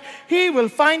heart, He will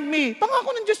find me. Pangako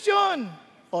ng Diyos yun.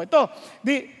 O ito,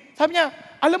 sabi niya,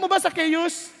 alam mo ba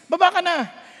Zacchaeus, baba ka na.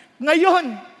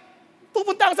 Ngayon,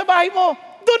 pupunta ka sa bahay mo,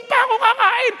 doon pa ako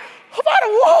kakain.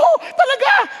 Parang, wow,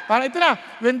 talaga. Parang ito na,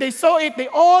 when they saw it, they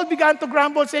all began to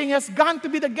grumble, saying, He has gone to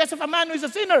be the guest of a man who is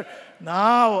a sinner.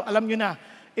 Now, alam nyo na,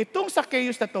 itong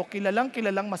Zacchaeus na to,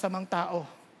 kilalang masamang tao.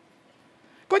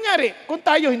 Kunyari, kung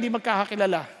tayo hindi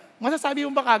magkakakilala, masasabi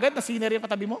mo ba kagad na sinner yung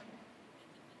katabi mo?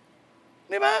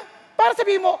 Di ba? Para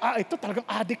sabihin mo, ito talagang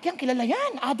adik yan, kilala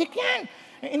yan, adik yan.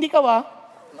 Hindi ka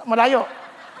malayo.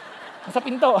 Sa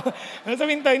pinto,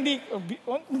 hindi.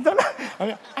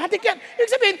 Adik yan.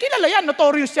 Ibig sabihin, kilala yan,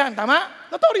 notorious yan, tama?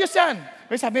 Notorious yan.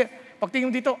 Kaya sabi, pagtingin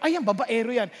mo dito, yan, babaero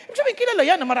yan. Ibig sabihin, kilala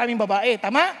yan na maraming babae,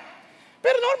 tama?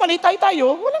 Pero normally,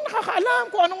 tayo, walang nakakaalam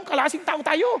kung anong klaseng tao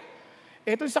tayo.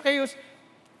 Ito sa Zacchaeus,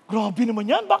 grabe naman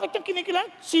yan, bakit yung kinikilan?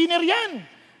 Sinner yan.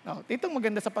 Now, itong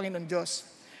maganda sa Panginoon Diyos.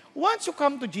 Once you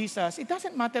come to Jesus, it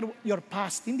doesn't matter your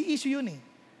past. Hindi issue yun eh.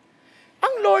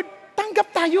 Ang Lord,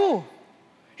 tanggap tayo.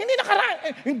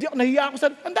 Hindi ako nahiya ako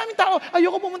ang daming tao,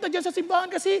 ayoko pumunta dyan sa simbahan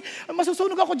kasi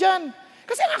masusunog ako dyan.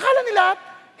 Kasi ang akala nila,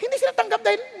 hindi sila tanggap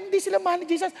dahil hindi sila mahal ni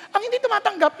Jesus. Ang hindi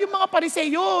tumatanggap, yung mga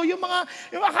pariseyo, yung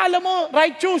akala mo,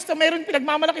 righteous, na mayroon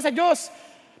pinagmamalaki sa Diyos.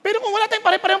 Pero kung wala tayong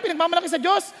pare-parehong pinagmamalaki sa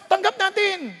Diyos, tanggap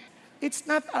natin. It's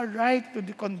not our right to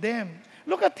condemn.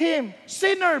 Look at him,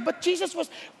 sinner, but Jesus was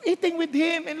eating with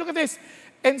him. And look at this.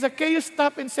 And Zacchaeus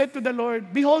stopped and said to the Lord,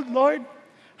 Behold, Lord,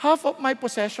 half of my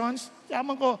possessions,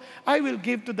 yaman ko, I will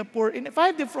give to the poor. And if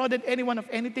I have defrauded anyone of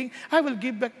anything, I will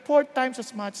give back 4 times as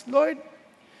much. Lord,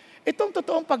 itong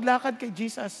totoong paglakad kay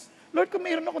Jesus. Lord, kung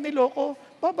mayroon ako niloko,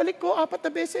 babalik ko 4 na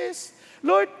beses.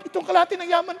 Lord, itong kalahati ng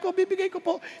yaman ko, bibigay ko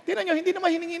po. Tingnan nyo, hindi naman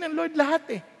hiningi ng Lord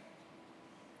lahat eh.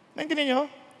 Naintindihan nyo?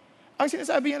 Ang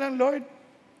sinasabi niya ng Lord,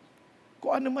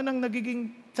 kung ano man ang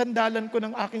nagiging sandalan ko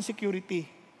ng aking security,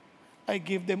 I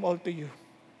give them all to you.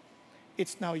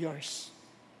 It's now yours.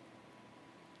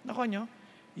 Nako nyo,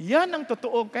 yan ang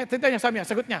totoo. Kaya tignan niya, sabi niya,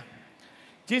 sagot niya.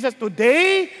 Jesus,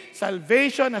 today,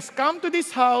 salvation has come to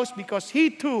this house because He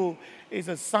too is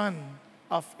a son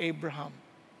of Abraham.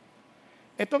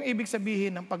 Ito ang ibig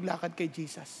sabihin ng paglakad kay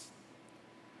Jesus.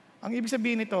 Ang ibig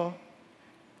sabihin nito,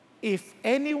 if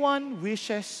anyone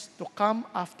wishes to come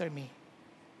after me,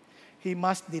 he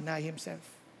must deny himself.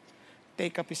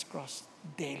 Take up his cross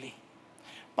daily.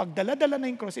 Pag dala-dala na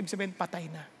yung cross, ibig sabihin, patay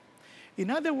na. In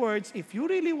other words, if you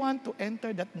really want to enter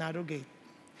that narrow gate,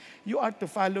 you are to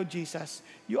follow Jesus.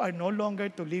 You are no longer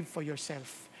to live for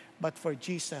yourself, but for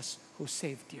Jesus who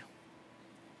saved you.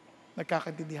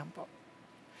 Nagkakaintindihan po.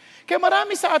 Kaya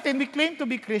marami sa atin, we claim to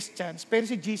be Christians, pero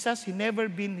si Jesus, He never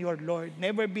been your Lord,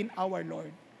 never been our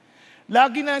Lord.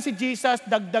 Lagi na si Jesus,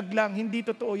 dagdag lang, hindi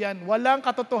totoo yan. Walang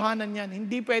katotohanan yan,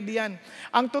 hindi pwede yan.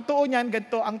 Ang totoo niyan,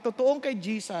 ganito, ang totoong kay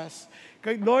Jesus,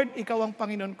 kay Lord, Ikaw ang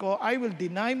Panginoon ko, I will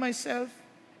deny myself.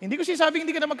 Hindi ko sinasabing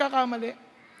hindi ka na magkakamali,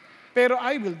 pero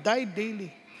I will die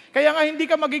daily. Kaya nga hindi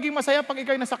ka magiging masaya pag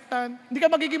ikaw'y nasaktan. Hindi ka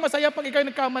magiging masaya pag ikaw'y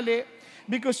nagkamali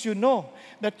because you know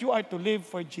that you are to live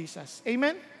for Jesus.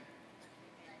 Amen?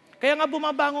 Kaya nga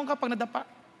bumabangon ka pag nadapa.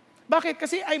 Bakit?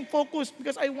 Kasi I'm focused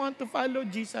because I want to follow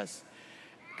Jesus.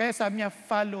 Kaya sabi niya,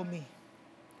 follow me.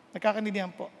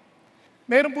 Nagkakaintindihan po.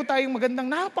 Meron po tayong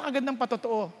napakagandang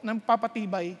patotoo ng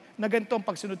papatibay na ganito ang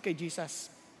pagsunod kay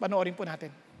Jesus. Panoorin po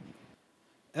natin.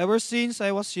 Ever since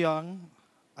I was young,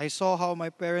 I saw how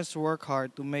my parents work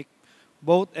hard to make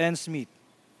both ends meet.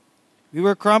 We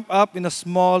were cramped up in a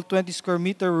small 20 square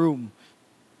meter room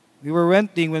we were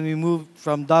renting when we moved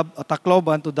from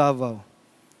Tacloban to Davao.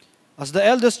 As the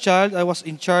eldest child, I was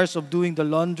in charge of doing the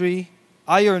laundry,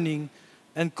 ironing,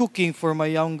 and cooking for my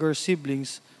younger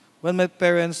siblings when my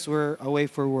parents were away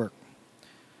for work.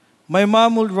 My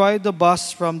mom would ride the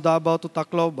bus from Davao to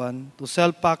Tacloban to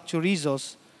sell packed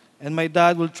chorizos, and my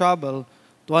dad would travel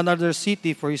to another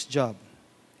city for his job.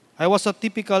 I was a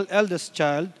typical eldest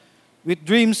child with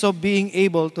dreams of being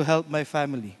able to help my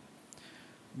family.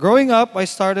 Growing up, I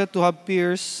started to have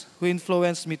peers who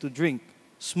influenced me to drink,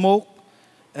 smoke,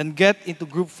 and get into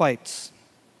group fights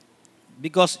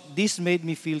because this made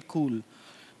me feel cool.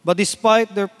 But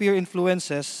despite their peer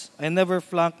influences, I never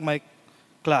flunked my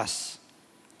class.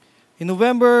 In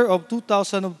November of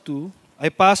 2002, I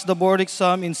passed the board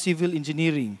exam in civil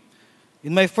engineering.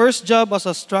 In my first job as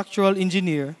a structural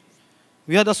engineer,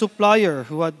 we had a supplier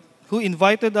who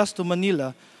invited us to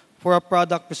Manila for a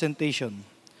product presentation.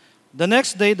 The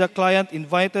next day, the client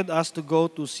invited us to go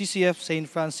to CCF St.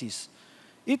 Francis.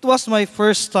 It was my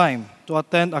first time to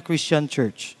attend a Christian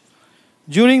church.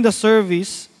 During the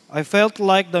service, I felt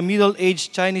like the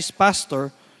middle-aged Chinese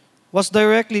pastor was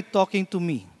directly talking to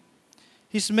me.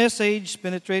 His message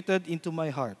penetrated into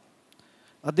my heart.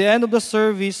 At the end of the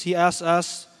service, he asked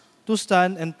us to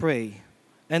stand and pray,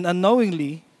 and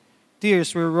unknowingly,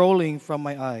 tears were rolling from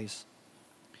my eyes.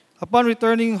 Upon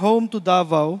returning home to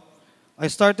Davao, I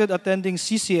started attending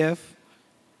CCF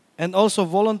and also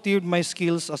volunteered my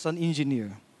skills as an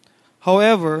engineer.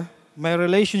 However, my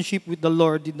relationship with the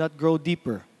Lord did not grow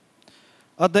deeper.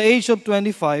 At the age of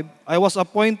 25, I was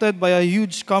appointed by a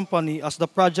huge company as the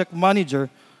project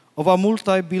manager of a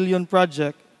multi-billion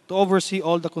project to oversee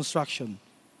all the construction.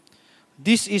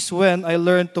 This is when I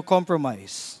learned to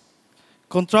compromise.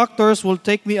 Contractors will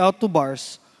take me out to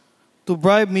bars to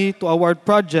bribe me to award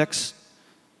projects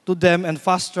to them and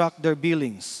fast-track their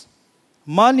billings.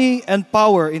 Money and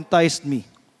power enticed me.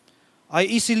 I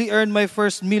easily earned my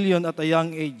first million at a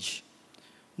young age.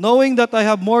 Knowing that I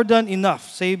have more than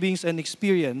enough savings and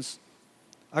experience,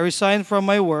 I resigned from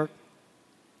my work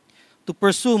to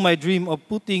pursue my dream of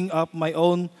putting up my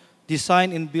own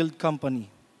design and build company.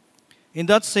 In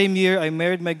that same year, I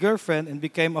married my girlfriend and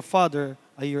became a father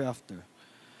a year after.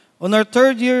 On our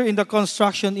third year in the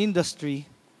construction industry,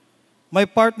 my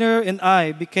partner and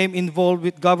I became involved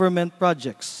with government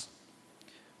projects.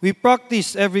 We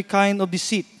practiced every kind of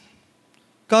deceit,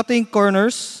 cutting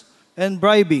corners, and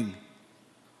bribing.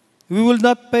 We will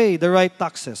not pay the right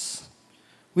taxes.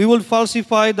 We will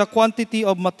falsify the quantity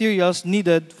of materials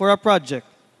needed for a project.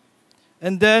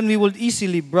 And then we will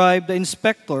easily bribe the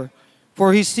inspector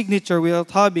for his signature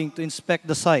without having to inspect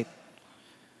the site.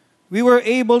 We were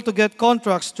able to get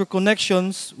contracts through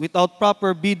connections without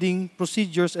proper bidding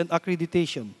procedures and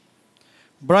accreditation.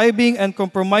 Bribing and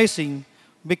compromising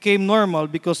became normal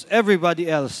because everybody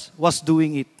else was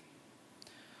doing it.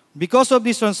 Because of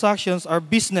these transactions, our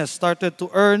business started to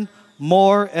earn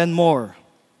more and more.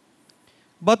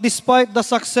 But despite the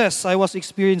success I was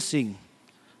experiencing,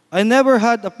 I never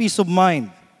had a peace of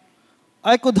mind.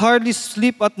 I could hardly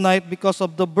sleep at night because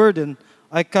of the burden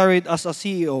I carried as a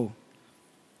CEO.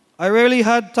 I rarely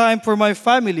had time for my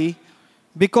family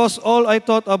because all I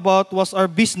thought about was our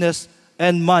business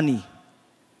and money.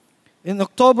 In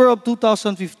October of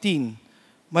 2015,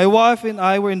 my wife and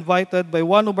I were invited by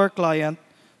one of our clients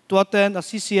to attend a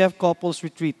CCF couples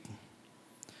retreat.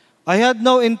 I had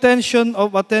no intention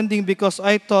of attending because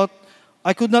I thought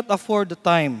I could not afford the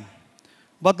time.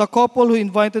 But the couple who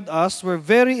invited us were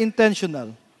very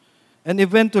intentional, and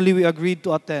eventually we agreed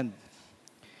to attend.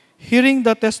 Hearing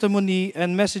the testimony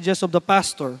and messages of the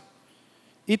pastor,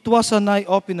 it was an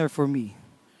eye-opener for me.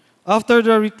 After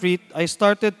the retreat, I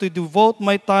started to devote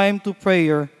my time to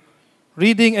prayer,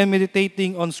 reading and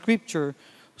meditating on Scripture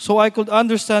so I could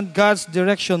understand God's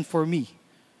direction for me.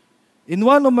 In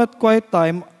one of my quiet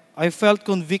time, I felt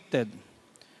convicted.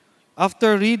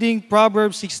 After reading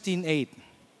Proverbs 16:8,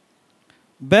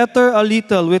 better a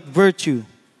little with virtue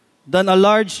than a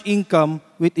large income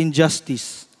with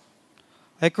injustice.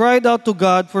 I cried out to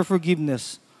God for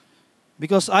forgiveness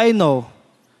because I know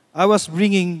I was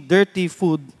bringing dirty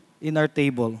food in our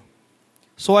table.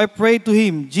 So I prayed to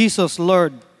Him, Jesus,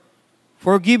 Lord,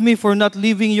 forgive me for not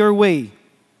living your way.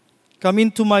 Come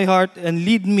into my heart and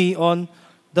lead me on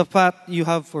the path you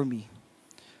have for me.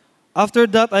 After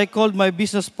that, I called my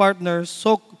business partner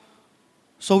so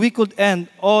we could end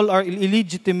all our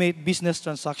illegitimate business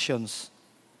transactions.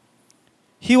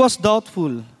 He was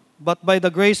doubtful, but by the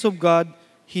grace of God,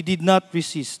 he did not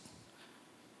resist.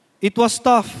 It was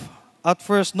tough at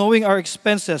first knowing our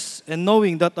expenses and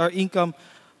knowing that our income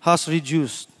has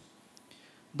reduced.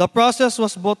 The process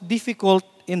was both difficult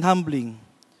and humbling.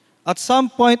 At some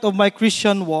point of my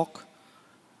Christian walk,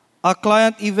 a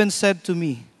client even said to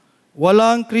me,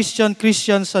 "Walang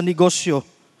Christian sa negosyo."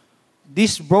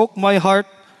 This broke my heart,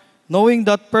 knowing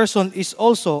that person is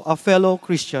also a fellow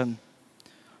Christian.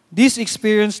 This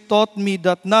experience taught me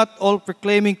that not all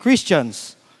proclaiming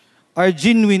Christians are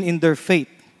genuine in their faith,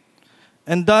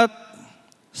 and that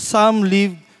some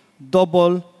live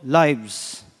double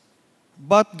lives.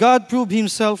 But God proved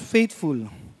Himself faithful.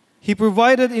 He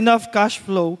provided enough cash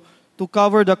flow to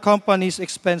cover the company's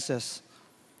expenses.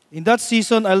 In that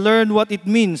season, I learned what it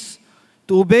means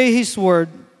to obey His word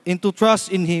and to trust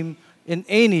in Him in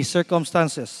any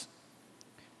circumstances.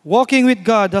 Walking with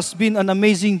God has been an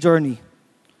amazing journey.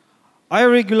 I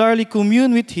regularly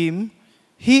commune with Him,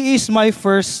 He is my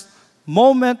first,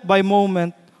 moment by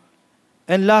moment,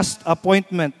 and last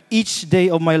appointment each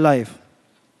day of my life.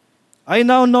 I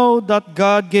now know that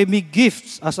God gave me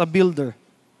gifts as a builder,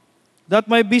 that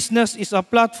my business is a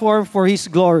platform for His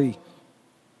glory.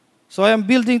 So I am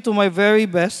building to my very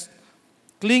best,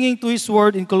 clinging to His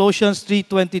word in Colossians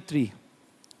 3:23.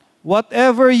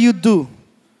 Whatever you do,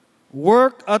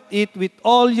 work at it with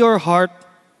all your heart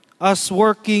as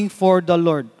working for the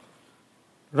Lord,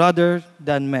 rather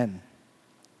than men.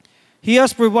 He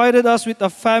has provided us with a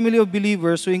family of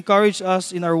believers who encourage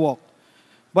us in our walk.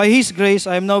 By His grace,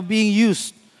 I am now being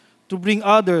used to bring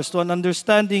others to an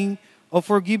understanding of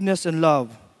forgiveness and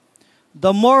love.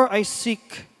 The more I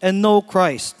seek and know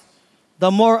Christ,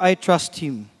 the more I trust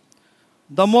Him.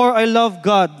 The more I love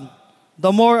God,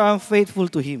 the more I am faithful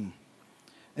to Him.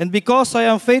 And because I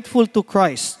am faithful to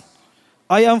Christ,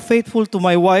 I am faithful to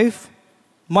my wife,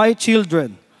 my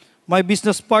children, my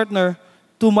business partner,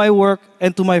 to my work,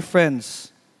 and to my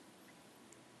friends.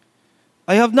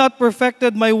 I have not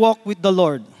perfected my walk with the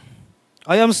Lord.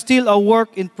 I am still a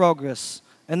work in progress,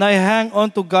 and I hang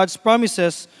on to God's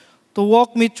promises to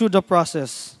walk me through the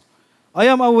process. I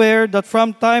am aware that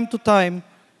from time to time,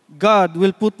 God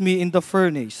will put me in the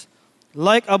furnace,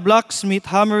 like a blacksmith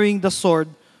hammering the sword,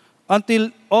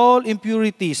 until all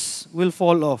impurities will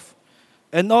fall off,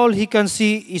 and all he can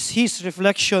see is his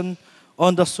reflection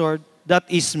on the sword, that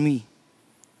is me.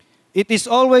 It is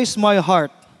always my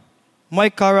heart, my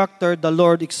character the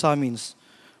Lord examines.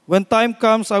 When time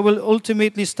comes, I will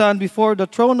ultimately stand before the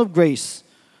throne of grace,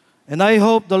 and I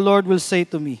hope the Lord will say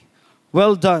to me,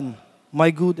 "Well done,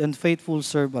 my good and faithful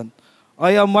servant."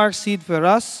 I am Mark Sid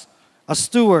Ferraz, a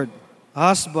steward,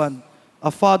 a husband,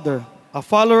 a father, a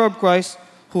follower of Christ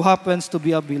who happens to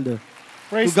be a builder.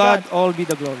 Praise To God God. all be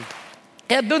the glory.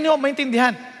 Kaya doon nyo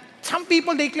maintindihan. Some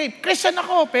people, they claim, Christian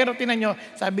ako. Pero tinan nyo,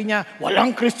 sabi niya,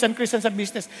 walang Christian sa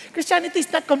business. Christianity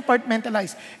is not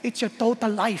compartmentalized. It's your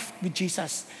total life with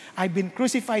Jesus. I've been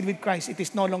crucified with Christ. It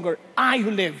is no longer I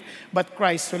who live, but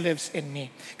Christ who lives in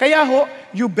me. Kaya ho,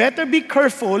 you better be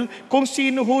careful kung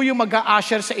sino ho yung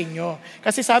mag-a-usher sa inyo.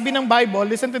 Kasi sabi ng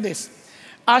Bible, listen to this,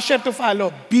 usher to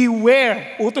follow.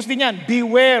 Beware. Utos din yan.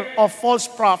 Beware of false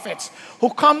prophets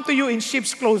who come to you in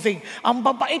sheep's clothing. Ang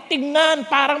babait tingnan,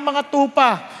 parang mga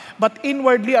tupa, but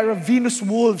inwardly are Venus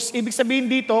wolves. Ibig sabihin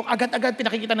dito, agad-agad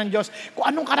pinakikita ng Diyos kung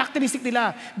anong karakteristik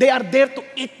nila. They are there to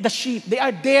eat the sheep. They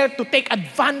are there to take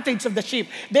advantage of the sheep.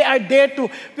 They are there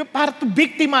para to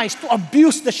victimize, to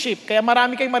abuse the sheep. Kaya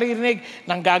marami kayong maririnig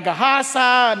ng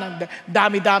gagahasa, ng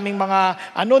dami-daming mga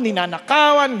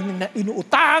ninanakawan,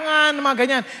 inuutangan, mga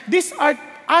ganyan. These are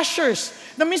ushers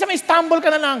na minsan may stumble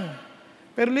ka na lang.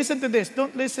 Pero listen to this.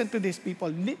 Don't listen to these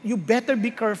people. You better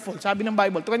be careful. Sabi ng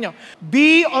Bible, tingnan nyo,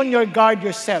 be on your guard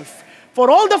yourself. For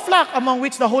all the flock among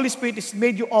which the Holy Spirit is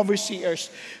made you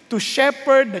overseers, to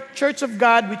shepherd the church of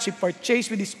God which He purchased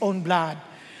with His own blood.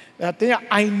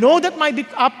 I know that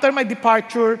after my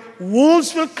departure,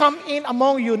 wolves will come in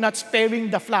among you, not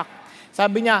sparing the flock.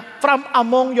 Sabi niya, from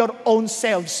among your own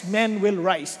selves, men will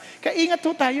rise. Kaya ingat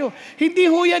ho tayo. Hindi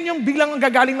ho yan yung biglang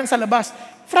gagaling lang sa labas.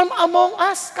 From among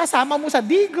us, kasama mo sa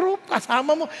D-group,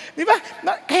 kasama mo. Di ba?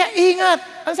 Kaya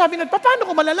ingat. Ang sabi nun, paano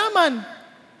ko malalaman?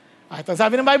 Ito ang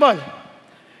sabi ng Bible.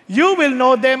 You will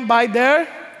know them by their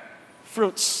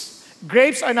fruits.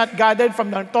 Grapes are not gathered from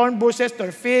the thorn bushes,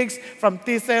 nor figs from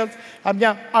thistles. Sabi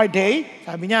niya, are they?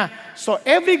 Sabi niya, so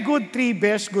every good tree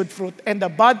bears good fruit, and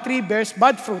the bad tree bears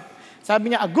bad fruit.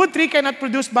 Sabi niya, a good tree cannot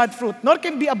produce bad fruit, nor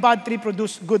can be a bad tree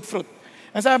produce good fruit.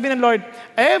 Ang sabi ng Lord,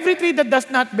 every tree that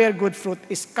does not bear good fruit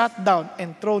is cut down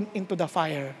and thrown into the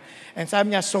fire. And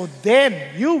sabi niya, so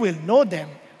then you will know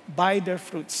them by their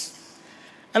fruits.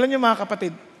 Alam niyo mga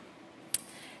kapatid,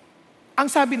 ang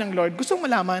sabi ng Lord, gusto mong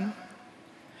malaman,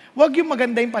 huwag yung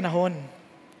maganda yung panahon.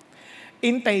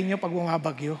 Intayin niyo pag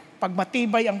bumabagyo. Pag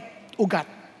matibay ang ugat,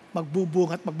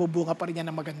 magbubunga pa rin yan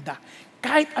ng maganda.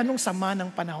 Kahit anong sama ng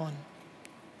panahon.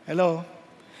 Hello?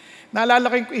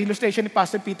 Naalala ko yung illustration ni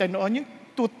Pastor Peter noon, yung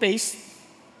toothpaste.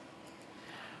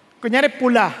 Kunyari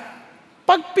pula.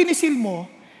 Pag pinisil mo,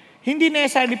 hindi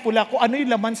necessarily pula kung ano yung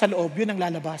laman sa loob, yun ang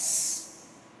lalabas.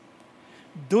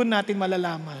 Doon natin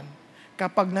malalaman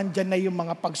kapag nandyan na yung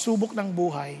mga pagsubok ng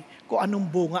buhay, kung anong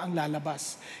bunga ang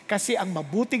lalabas. Kasi ang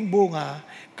mabuting bunga,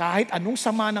 kahit anong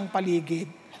sama ng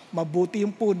paligid, mabuti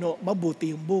yung puno,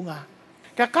 mabuti yung bunga.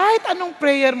 Kaya kahit anong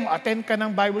prayer mo, attend ka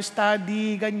ng Bible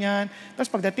study, ganyan,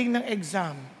 tapos pagdating ng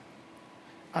exam,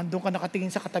 andun ka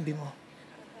nakatingin sa katabi mo,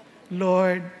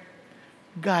 Lord,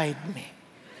 guide me.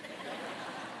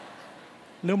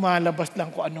 Lumalabas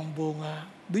lang kung anong bunga.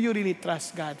 Do you really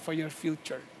trust God for your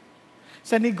future?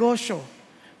 Sa negosyo,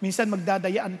 minsan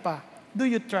magdadayaan pa. Do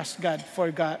you trust God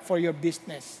for your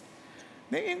business?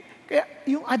 Kaya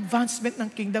yung advancement ng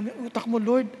kingdom, yung utak mo,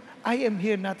 Lord, I am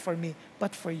here not for me,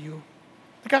 but for you.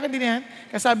 Nakakaintindihan?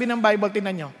 Kasabi ng Bible,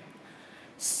 tinan nyo,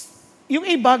 yung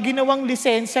iba, ginawang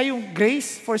lisensya, yung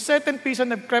grace, for certain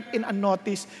person have crept in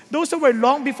unnoticed. Those who were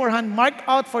long beforehand marked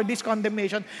out for this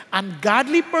condemnation,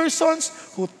 ungodly persons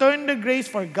who turn the grace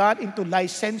for God into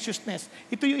licentiousness.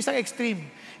 Ito yung isang extreme.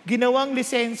 Ginawang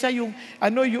lisensya yung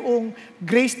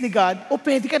grace ni God,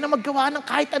 pwede ka na maggawa ng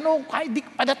kahit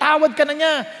padatawad ka na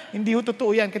niya. Hindi ho totoo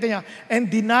yan. Kita niya, and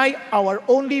deny our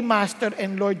only Master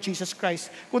and Lord Jesus Christ.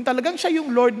 Kung talagang siya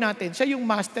yung Lord natin, siya yung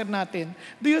Master natin,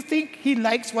 do you think He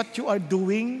likes what you are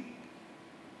doing?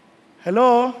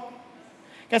 Hello?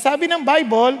 Kaya sabi ng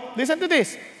Bible, listen to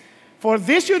this, for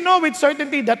this you know with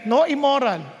certainty that no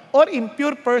immoral, or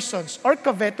impure persons, or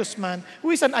covetous man,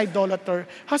 who is an idolater,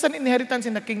 has an inheritance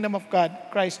in the kingdom of God,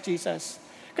 Christ Jesus.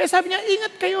 Kaya sabi niya,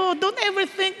 ingat kayo, don't ever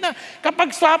think na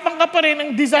kapag swapang ka pa rin,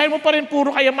 ang desire mo pa rin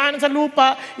puro kayamanan sa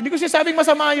lupa, hindi ko sinasabing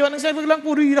masama yun, ang sabi lang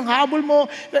puro yun ang habol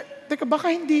mo. Teka,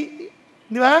 baka hindi,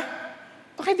 di ba?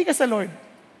 Baka hindi ka sa Lord.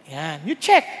 Yan, you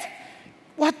checked.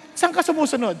 Saan ka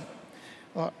sumusunod?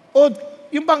 O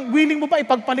yung bang willing mo ba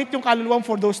ipagpalit yung kaluluwang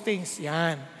for those things?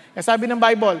 Yan. Kaya sabi ng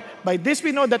Bible, by this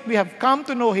we know that we have come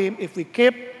to know Him if we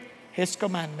keep His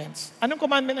commandments. Anong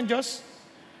commandment ng Diyos?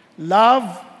 Love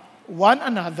one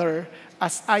another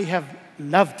as I have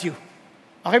loved you.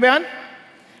 Okay ba yan?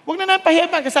 Huwag na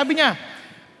napahiyaman. Kasi sabi niya,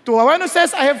 to one who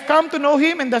says, I have come to know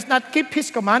Him and does not keep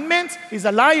His commandments is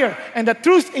a liar, and the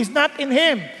truth is not in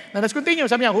him. Now let's continue.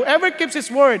 Sabi niya, whoever keeps His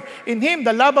word, in him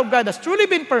the love of God has truly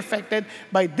been perfected.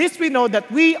 By this we know that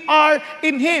we are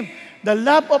in Him. The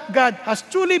love of God has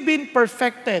truly been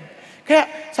perfected.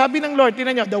 Kaya sabi ng Lord,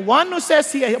 tingnan niyo, the one who says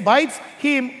he abides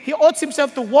Him, he ought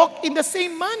himself to walk in the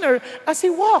same manner as He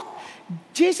walked.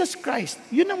 Jesus Christ,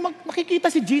 yun ang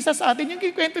makikita si Jesus sa atin. Yung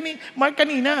kikwento ni Mark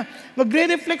kanina,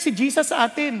 magre-reflect si Jesus sa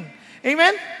atin.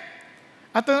 Amen?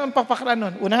 At ang papakaraan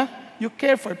nun, una, you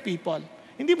care for people.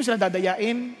 Hindi mo sila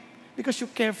dadayain because you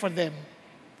care for them.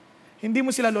 Hindi mo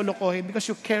sila lolokohin because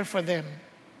you care for them.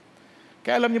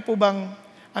 Kaya alam niyo po bang,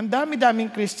 ang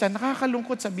dami-daming Christian,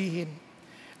 nakakalungkot sabihin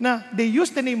na they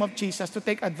use the name of Jesus to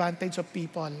take advantage of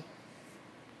people.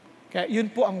 Kaya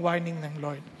yun po ang warning ng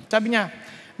Lord. Sabi niya,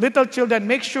 little children,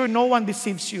 make sure no one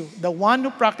deceives you. The one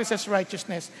who practices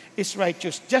righteousness is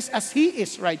righteous, just as He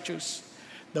is righteous.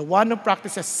 The one who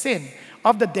practices sin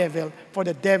of the devil, for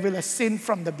the devil has sinned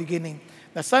from the beginning.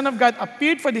 The Son of God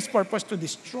appeared for this purpose to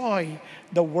destroy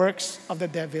the works of the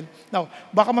devil. Now,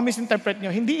 baka ma-misinterpret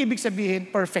nyo, hindi ibig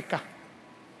sabihin perfect ka.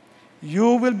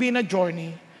 You will be in a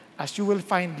journey as you will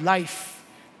find life,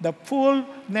 the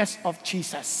fullness of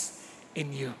Jesus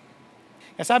in you.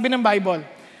 Kaya sabi ng Bible,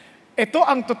 ito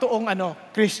ang totoong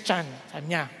Christian.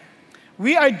 Sabi niya,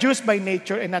 we are Jews by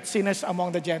nature and not sinners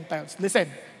among the Gentiles.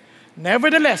 Listen,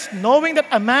 nevertheless, knowing that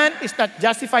a man is not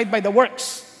justified by the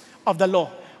works of the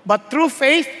law, but through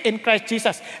faith in Christ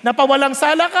Jesus. Napawalang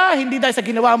sala ka, hindi dahil sa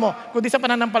ginawa mo, kundi sa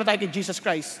pananampalataya kay Jesus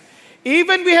Christ.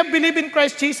 Even we have believed in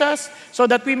Christ Jesus so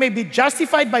that we may be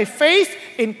justified by faith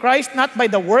in Christ, not by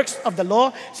the works of the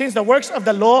law, since the works of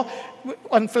the law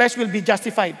on flesh will be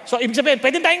justified. So, ibig sabihin,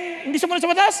 pwede tayong hindi sumunod sa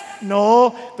batas?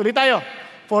 No. Tuloy tayo.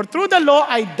 For through the law,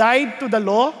 I died to the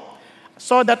law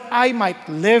so that I might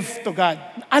live to God.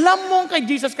 Alam mo kay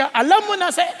Jesus ka, alam mo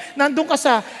na nandun ka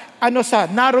sa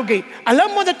narrow gate.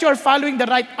 Alam mo that you are following the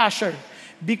right usher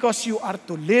because you are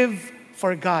to live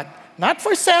for God. Not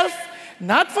for self,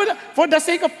 not for the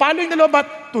sake of following the law,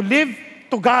 but to live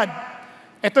to God.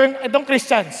 Itong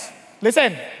Christians.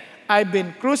 Listen, I've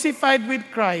been crucified with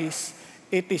Christ.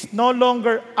 It is no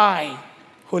longer I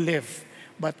who live,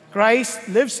 but Christ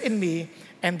lives in me,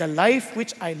 and the life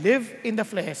which I live in the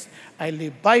flesh, I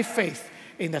live by faith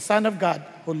in the Son of God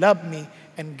who loved me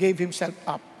and gave Himself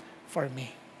up for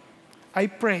me. I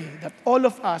pray that all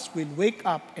of us will wake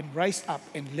up and rise up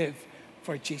and live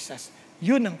for Jesus.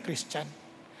 Yun ang Christian.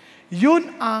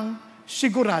 Yun ang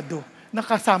sigurado na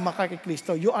kasama ka kay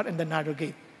Kristo. You are in the narrow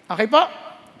gate. Okay po?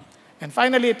 And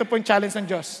finally, ito po yung challenge ng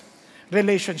Diyos.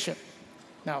 Relationship.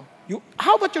 Now,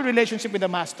 how about your relationship with the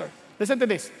Master? Listen to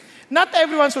this. Not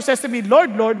everyone who says to me,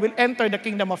 Lord, Lord, will enter the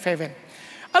kingdom of heaven.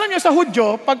 Alam niyo, sa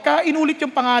Hudyo, pagka inulit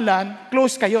yung pangalan,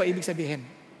 close kayo, ibig sabihin.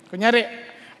 Kunyari,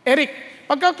 Eric.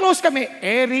 Pagka close kami,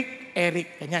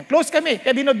 Eric, ganyan. Close kami,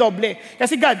 kaya dinodoble.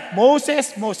 Kasi God,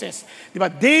 Moses. Di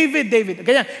ba? David,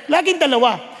 ganyan. Laging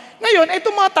dalawa. Ngayon,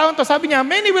 itong mga taon to, sabi niya,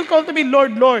 many will call to me,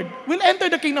 Lord, Lord, will enter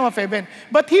the kingdom of heaven.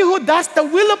 But he who does the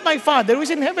will of my Father who is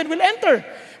in heaven will enter.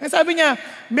 And sabi niya,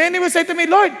 many will say to me,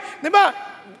 Lord, di ba,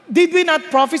 Did we not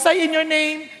prophesy in your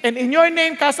name? And in your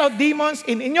name cast out demons?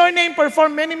 And in your name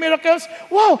perform many miracles?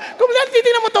 Wow! Kung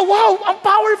titignan mo to, wow! Ang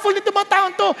powerful nito mga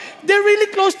taon to. They're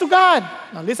really close to God.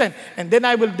 Now listen. And then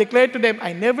I will declare to them,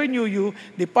 I never knew you.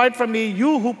 Depart from me,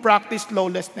 you who practice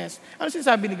lawlessness. Ano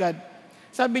sinasabi ni God?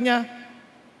 Sabi niya,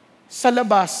 sa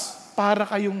labas, para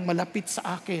kayong malapit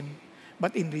sa akin.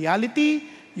 But in reality,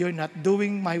 you're not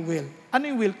doing my will.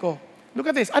 Ano yung will ko? Look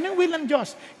at this. Ano yung will ng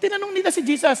Diyos? Tinanong nila si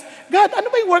Jesus, God,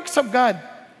 ano ba yung works of God?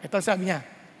 Ito sabi niya,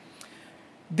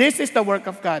 this is the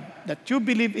work of God, that you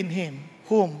believe in Him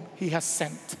whom He has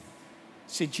sent.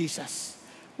 Si Jesus.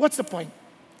 What's the point?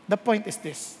 The point is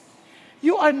this.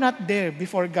 You are not there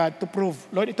before God to prove,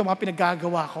 Lord, ito mga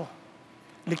pinagagawa ko.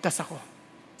 Ligtas ako.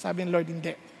 Sabi ng Lord,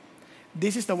 hindi.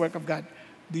 This is the work of God.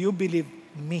 Do you believe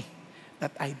me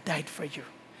that I died for you?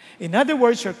 In other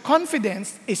words, your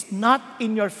confidence is not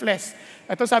in your flesh.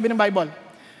 Ito sabi ng Bible.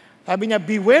 Sabi niya,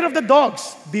 beware of the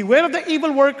dogs, beware of the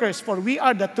evil workers, for we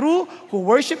are the true who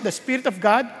worship the Spirit of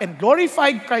God and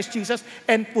glorify Christ Jesus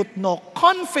and put no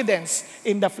confidence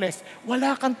in the flesh.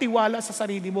 Wala kang tiwala sa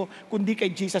sarili mo, kundi kay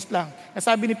Jesus lang.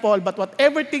 Sabi ni Paul, but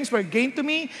whatever things were gained to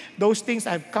me, those things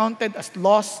I have counted as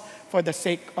loss for the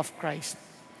sake of Christ.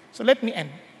 So let me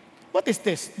end. What is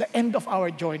this? The end of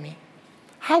our journey.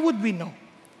 How would we know?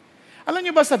 Alam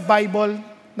niyo ba sa Bible,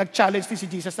 nag-challenge din si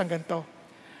Jesus ng ganito,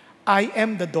 I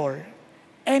am the door.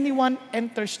 Anyone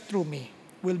enters through me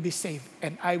will be saved,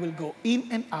 and I will go in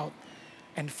and out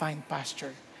and find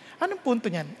pasture. Anong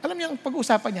punto niyan? Alam niyo, ang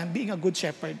pag-usapan niyan, being a good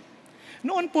shepherd.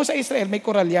 Noon po sa Israel, may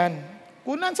koral yan.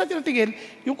 Kung naan sa tinatigil,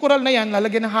 yung koral na yan,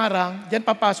 lalagyan ng harang, diyan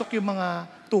papasok yung mga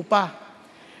tupa.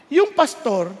 Yung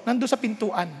pastor, nandun sa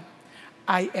pintuan,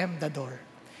 I am the door.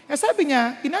 Kaya sabi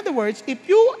niya, in other words, if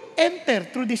you enter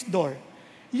through this door,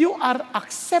 you are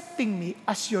accepting me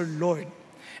as your Lord.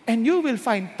 And you will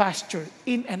find pasture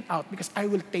in and out because I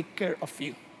will take care of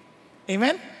you.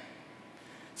 Amen?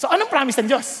 So anong promise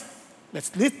ng Diyos?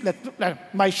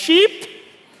 My sheep,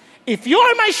 if you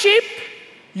are my sheep,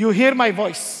 you hear my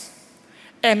voice.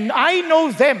 And I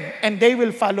know them, and they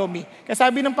will follow me. Kaya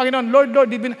sabi ng Panginoon, Lord,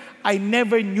 I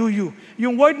never knew you.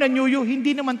 Yung word na knew you,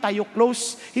 hindi naman tayo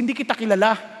close, hindi kita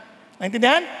kilala.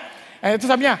 Naintindihan? Ito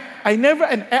sabi niya,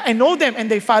 I know them and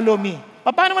they follow me.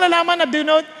 Paano malalaman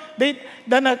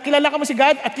na kilala ka mo si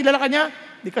God at kilala ka niya?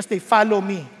 Because they follow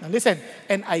me. Now listen,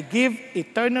 and I give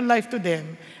eternal life to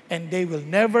them and they will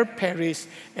never perish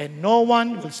and no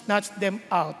one will snatch them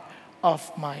out of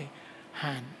my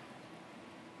hand.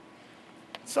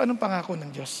 So anong pangako ng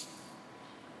Diyos?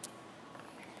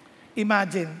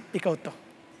 Imagine, ikaw to.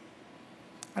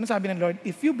 Ano sabi ng Lord?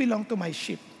 If you belong to my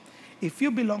sheep, if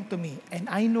you belong to me, and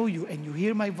I know you, and you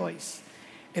hear my voice,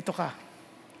 ito ka.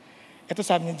 Ito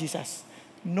sabi ni Jesus,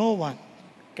 no one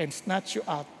can snatch you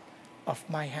out of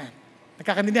my hand.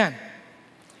 Nagkakaintindihan?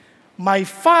 My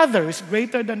Father is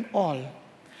greater than all.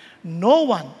 No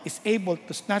one is able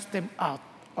to snatch them out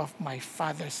of my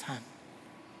Father's hand.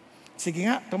 Sige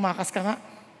nga, tumakas ka nga.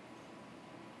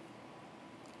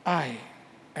 I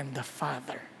and the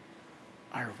Father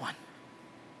are one.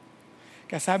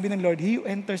 Kaya sabi ng Lord, he who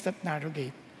enters that narrow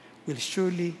gate will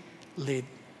surely lead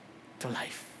to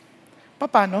life.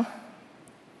 Paano?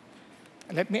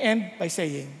 Let me end by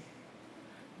saying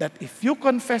that if you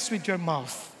confess with your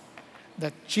mouth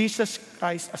that Jesus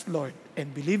Christ as Lord and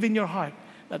believe in your heart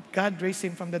that God raised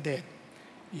Him from the dead,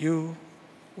 you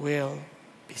will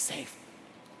be saved.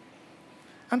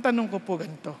 Ang tanong ko po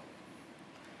ganito,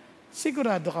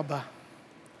 sigurado ka ba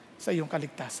sa iyong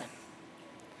kaligtasan?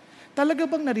 Talaga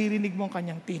bang naririnig mo ang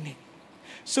kanyang tinig?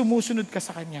 Sumusunod ka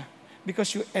sa kanya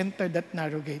because you entered that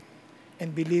narrow gate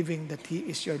and believing that He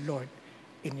is your Lord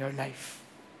in your life.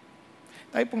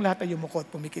 Tayo pong lahat ay yumuko at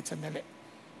pumikit sandali.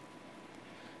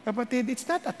 Kapatid, it's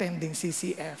not attending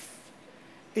CCF.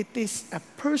 It is a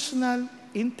personal,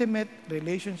 intimate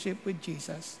relationship with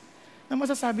Jesus. Na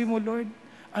masasabi mo, Lord,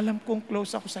 alam kong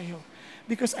close ako sa iyo.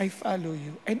 Because I follow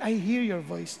you and I hear your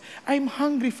voice. I'm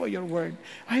hungry for your word.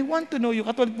 I want to know you.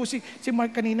 Katulad po si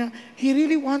Mark kanina, he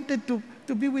really wanted to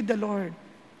be with the Lord.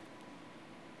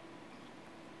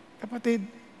 Kapatid,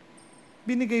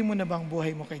 binigay mo na bang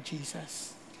buhay mo kay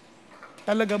Jesus?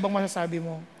 Talaga bang masasabi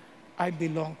mo, I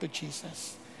belong to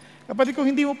Jesus? Kapatid, kung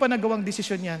hindi mo pa nagawang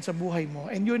desisyon yan sa buhay mo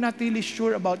and you're not really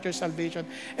sure about your salvation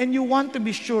and you want to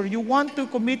be sure, you want to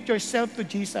commit yourself to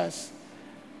Jesus,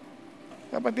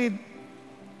 kapatid,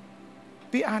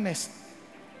 be honest.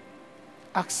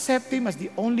 Accept Him as the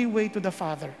only way to the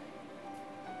Father.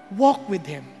 Walk with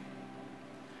Him.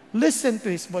 Listen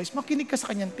to His voice. Makinig ka sa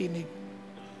Kanyang tinig.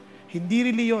 Hindi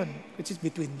really yun, which is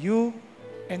between you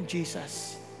and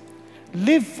Jesus.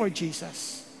 Live for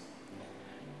Jesus.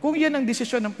 Kung yan ang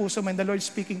desisyon ng puso mo and the Lord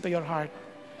speaking to your heart,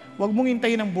 huwag mong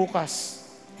hintayin ng bukas.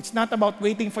 It's not about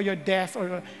waiting for your death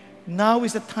or now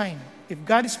is the time. If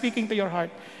God is speaking to your heart,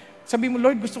 sabi mo,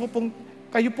 Lord, gusto ko pong,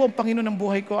 kayo po ang Panginoon ng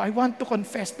buhay ko. I want to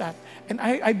confess that. And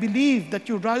I believe that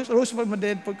you rose from the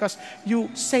dead because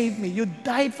you saved me. You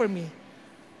died for me.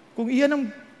 Kung yan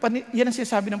ang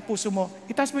sinasabi ng puso mo,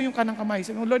 itaas mo yung kanang kamay.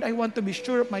 Sabi mo, Lord, I want to be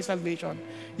sure of my salvation.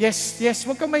 Yes,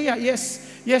 huwag kang mahiya.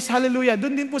 Yes, hallelujah.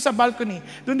 Doon din po sa balcony.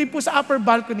 Doon din po sa upper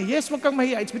balcony. Yes, huwag kang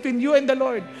mahiya. It's between you and the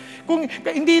Lord. Kung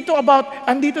hindi ito about,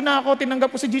 andito na ako,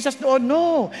 tinanggap ko si Jesus noon.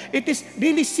 No, it is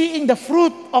really seeing the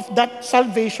fruit of that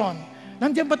salvation.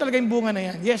 Nandiyan ba talaga yung bunga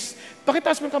na yan? Yes.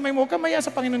 Pakitaas mo yung kamay mo, huwag kang mahiya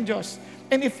sa Panginoon Diyos.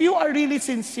 And if you are really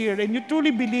sincere and you truly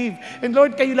believe, and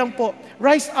Lord, kayo lang po,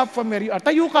 rise up from where you are.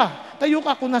 Tayo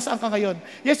ka kung nasaan ka ngayon.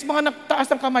 Yes, mga nagtaas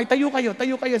ng kamay, tayo kayo.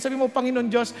 Sabi mo, Panginoon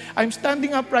Diyos, I'm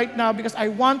standing up right now because I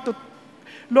want to,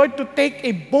 Lord, to take a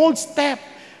bold step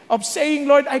of saying,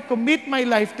 Lord, I commit my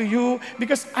life to you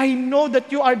because I know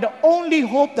that you are the only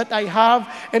hope that I have.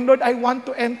 And Lord, I want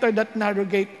to enter that narrow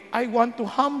gate. I want to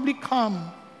humbly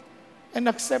come and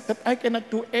accept that I cannot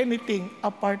do anything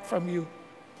apart from you.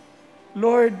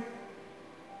 Lord,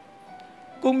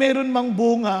 kung meron mang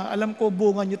bunga, alam ko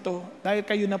bunga niyo to, dahil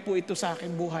kayo na po ito sa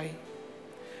aking buhay.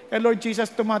 Kaya Lord Jesus,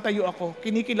 tumatayo ako,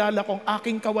 kinikilala kong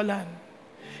aking kawalan.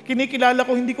 Kinikilala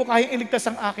ko hindi ko kayang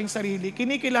iligtas ang aking sarili.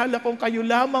 Kinikilala kong kayo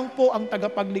lamang po ang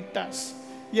tagapagligtas.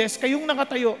 Yes, kayong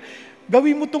nakatayo,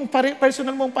 gawin mo itong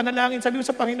personal mong panalangin. Sabi mo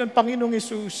sa Panginoon, Panginoong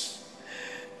Hesus,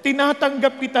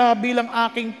 tinatanggap kita bilang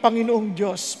aking Panginoong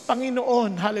Diyos.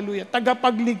 Panginoon, hallelujah,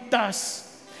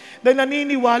 tagapagligtas. Dahil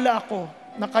naniniwala ako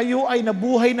na kayo ay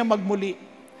nabuhay na magmuli.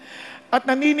 At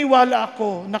naniniwala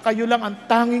ako na kayo lang ang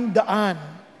tanging daan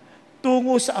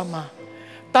tungo sa Ama.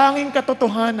 Tanging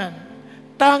katotohanan.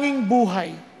 Tanging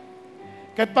buhay.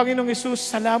 Kaya Panginoong Hesus,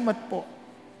 salamat po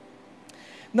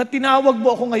na tinawag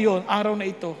mo ako ngayon, araw na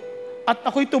ito. At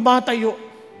ako'y tumatayo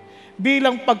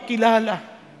bilang pagkilala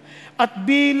at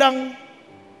bilang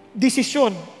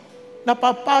desisyon na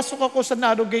papasok ako sa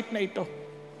narrow gate na ito.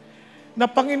 Na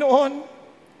Panginoon,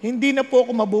 hindi na po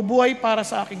ako mabubuhay para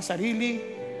sa aking sarili,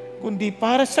 kundi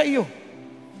para sa iyo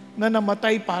na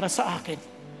namatay para sa akin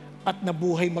at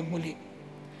nabuhay magmuli.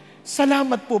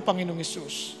 Salamat po, Panginoong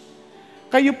Hesus.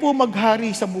 Kayo po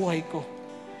maghari sa buhay ko.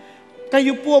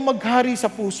 Kayo po maghari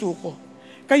sa puso ko.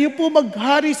 Kayo po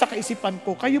maghari sa kaisipan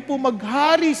ko. Kayo po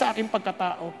maghari sa aking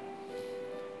pagkatao.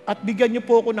 At bigyan niyo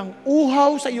po ako ng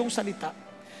uhaw sa iyong salita.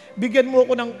 Bigyan mo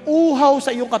ako ng uhaw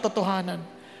sa iyong katotohanan.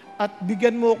 At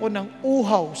bigyan mo ako ng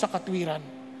uhaw sa katwiran.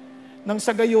 Nang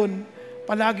sa gayon,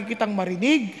 palagi kitang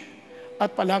marinig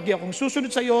at palagi akong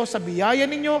susunod sa iyo sa biyaya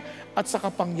ninyo at sa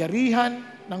kapangyarihan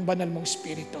ng banal mong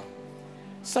Espiritu.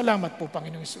 Salamat po,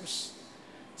 Panginoong Hesus.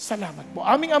 Salamat po.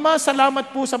 Aming Ama, salamat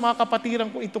po sa mga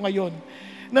kapatiran ko ito ngayon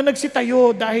na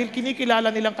nagsitayo dahil kinikilala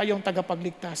nilang kayong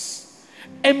tagapagligtas.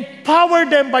 Empower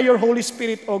them by your Holy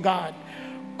Spirit, O God.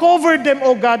 Cover them,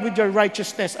 O God, with your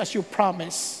righteousness as you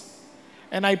promise.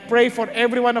 And I pray for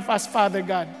every one of us, Father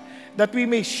God, that we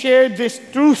may share this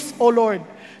truth, O Lord,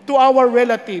 to our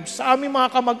relatives, sa aming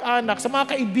mga kamag-anak, sa mga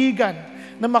kaibigan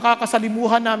na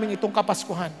makakasalimuhan namin itong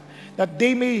Kapaskuhan. That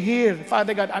they may hear,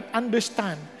 Father God, and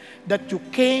understand that you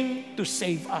came to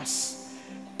save us.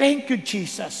 Thank you,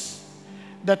 Jesus,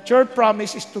 that your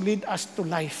promise is to lead us to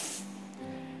life.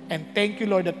 And thank you,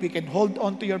 Lord, that we can hold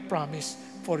on to your promise,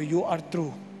 for you are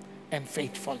true and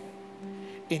faithful.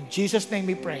 In Jesus' name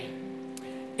we pray.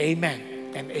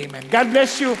 Amen and amen. God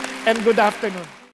bless you and good afternoon.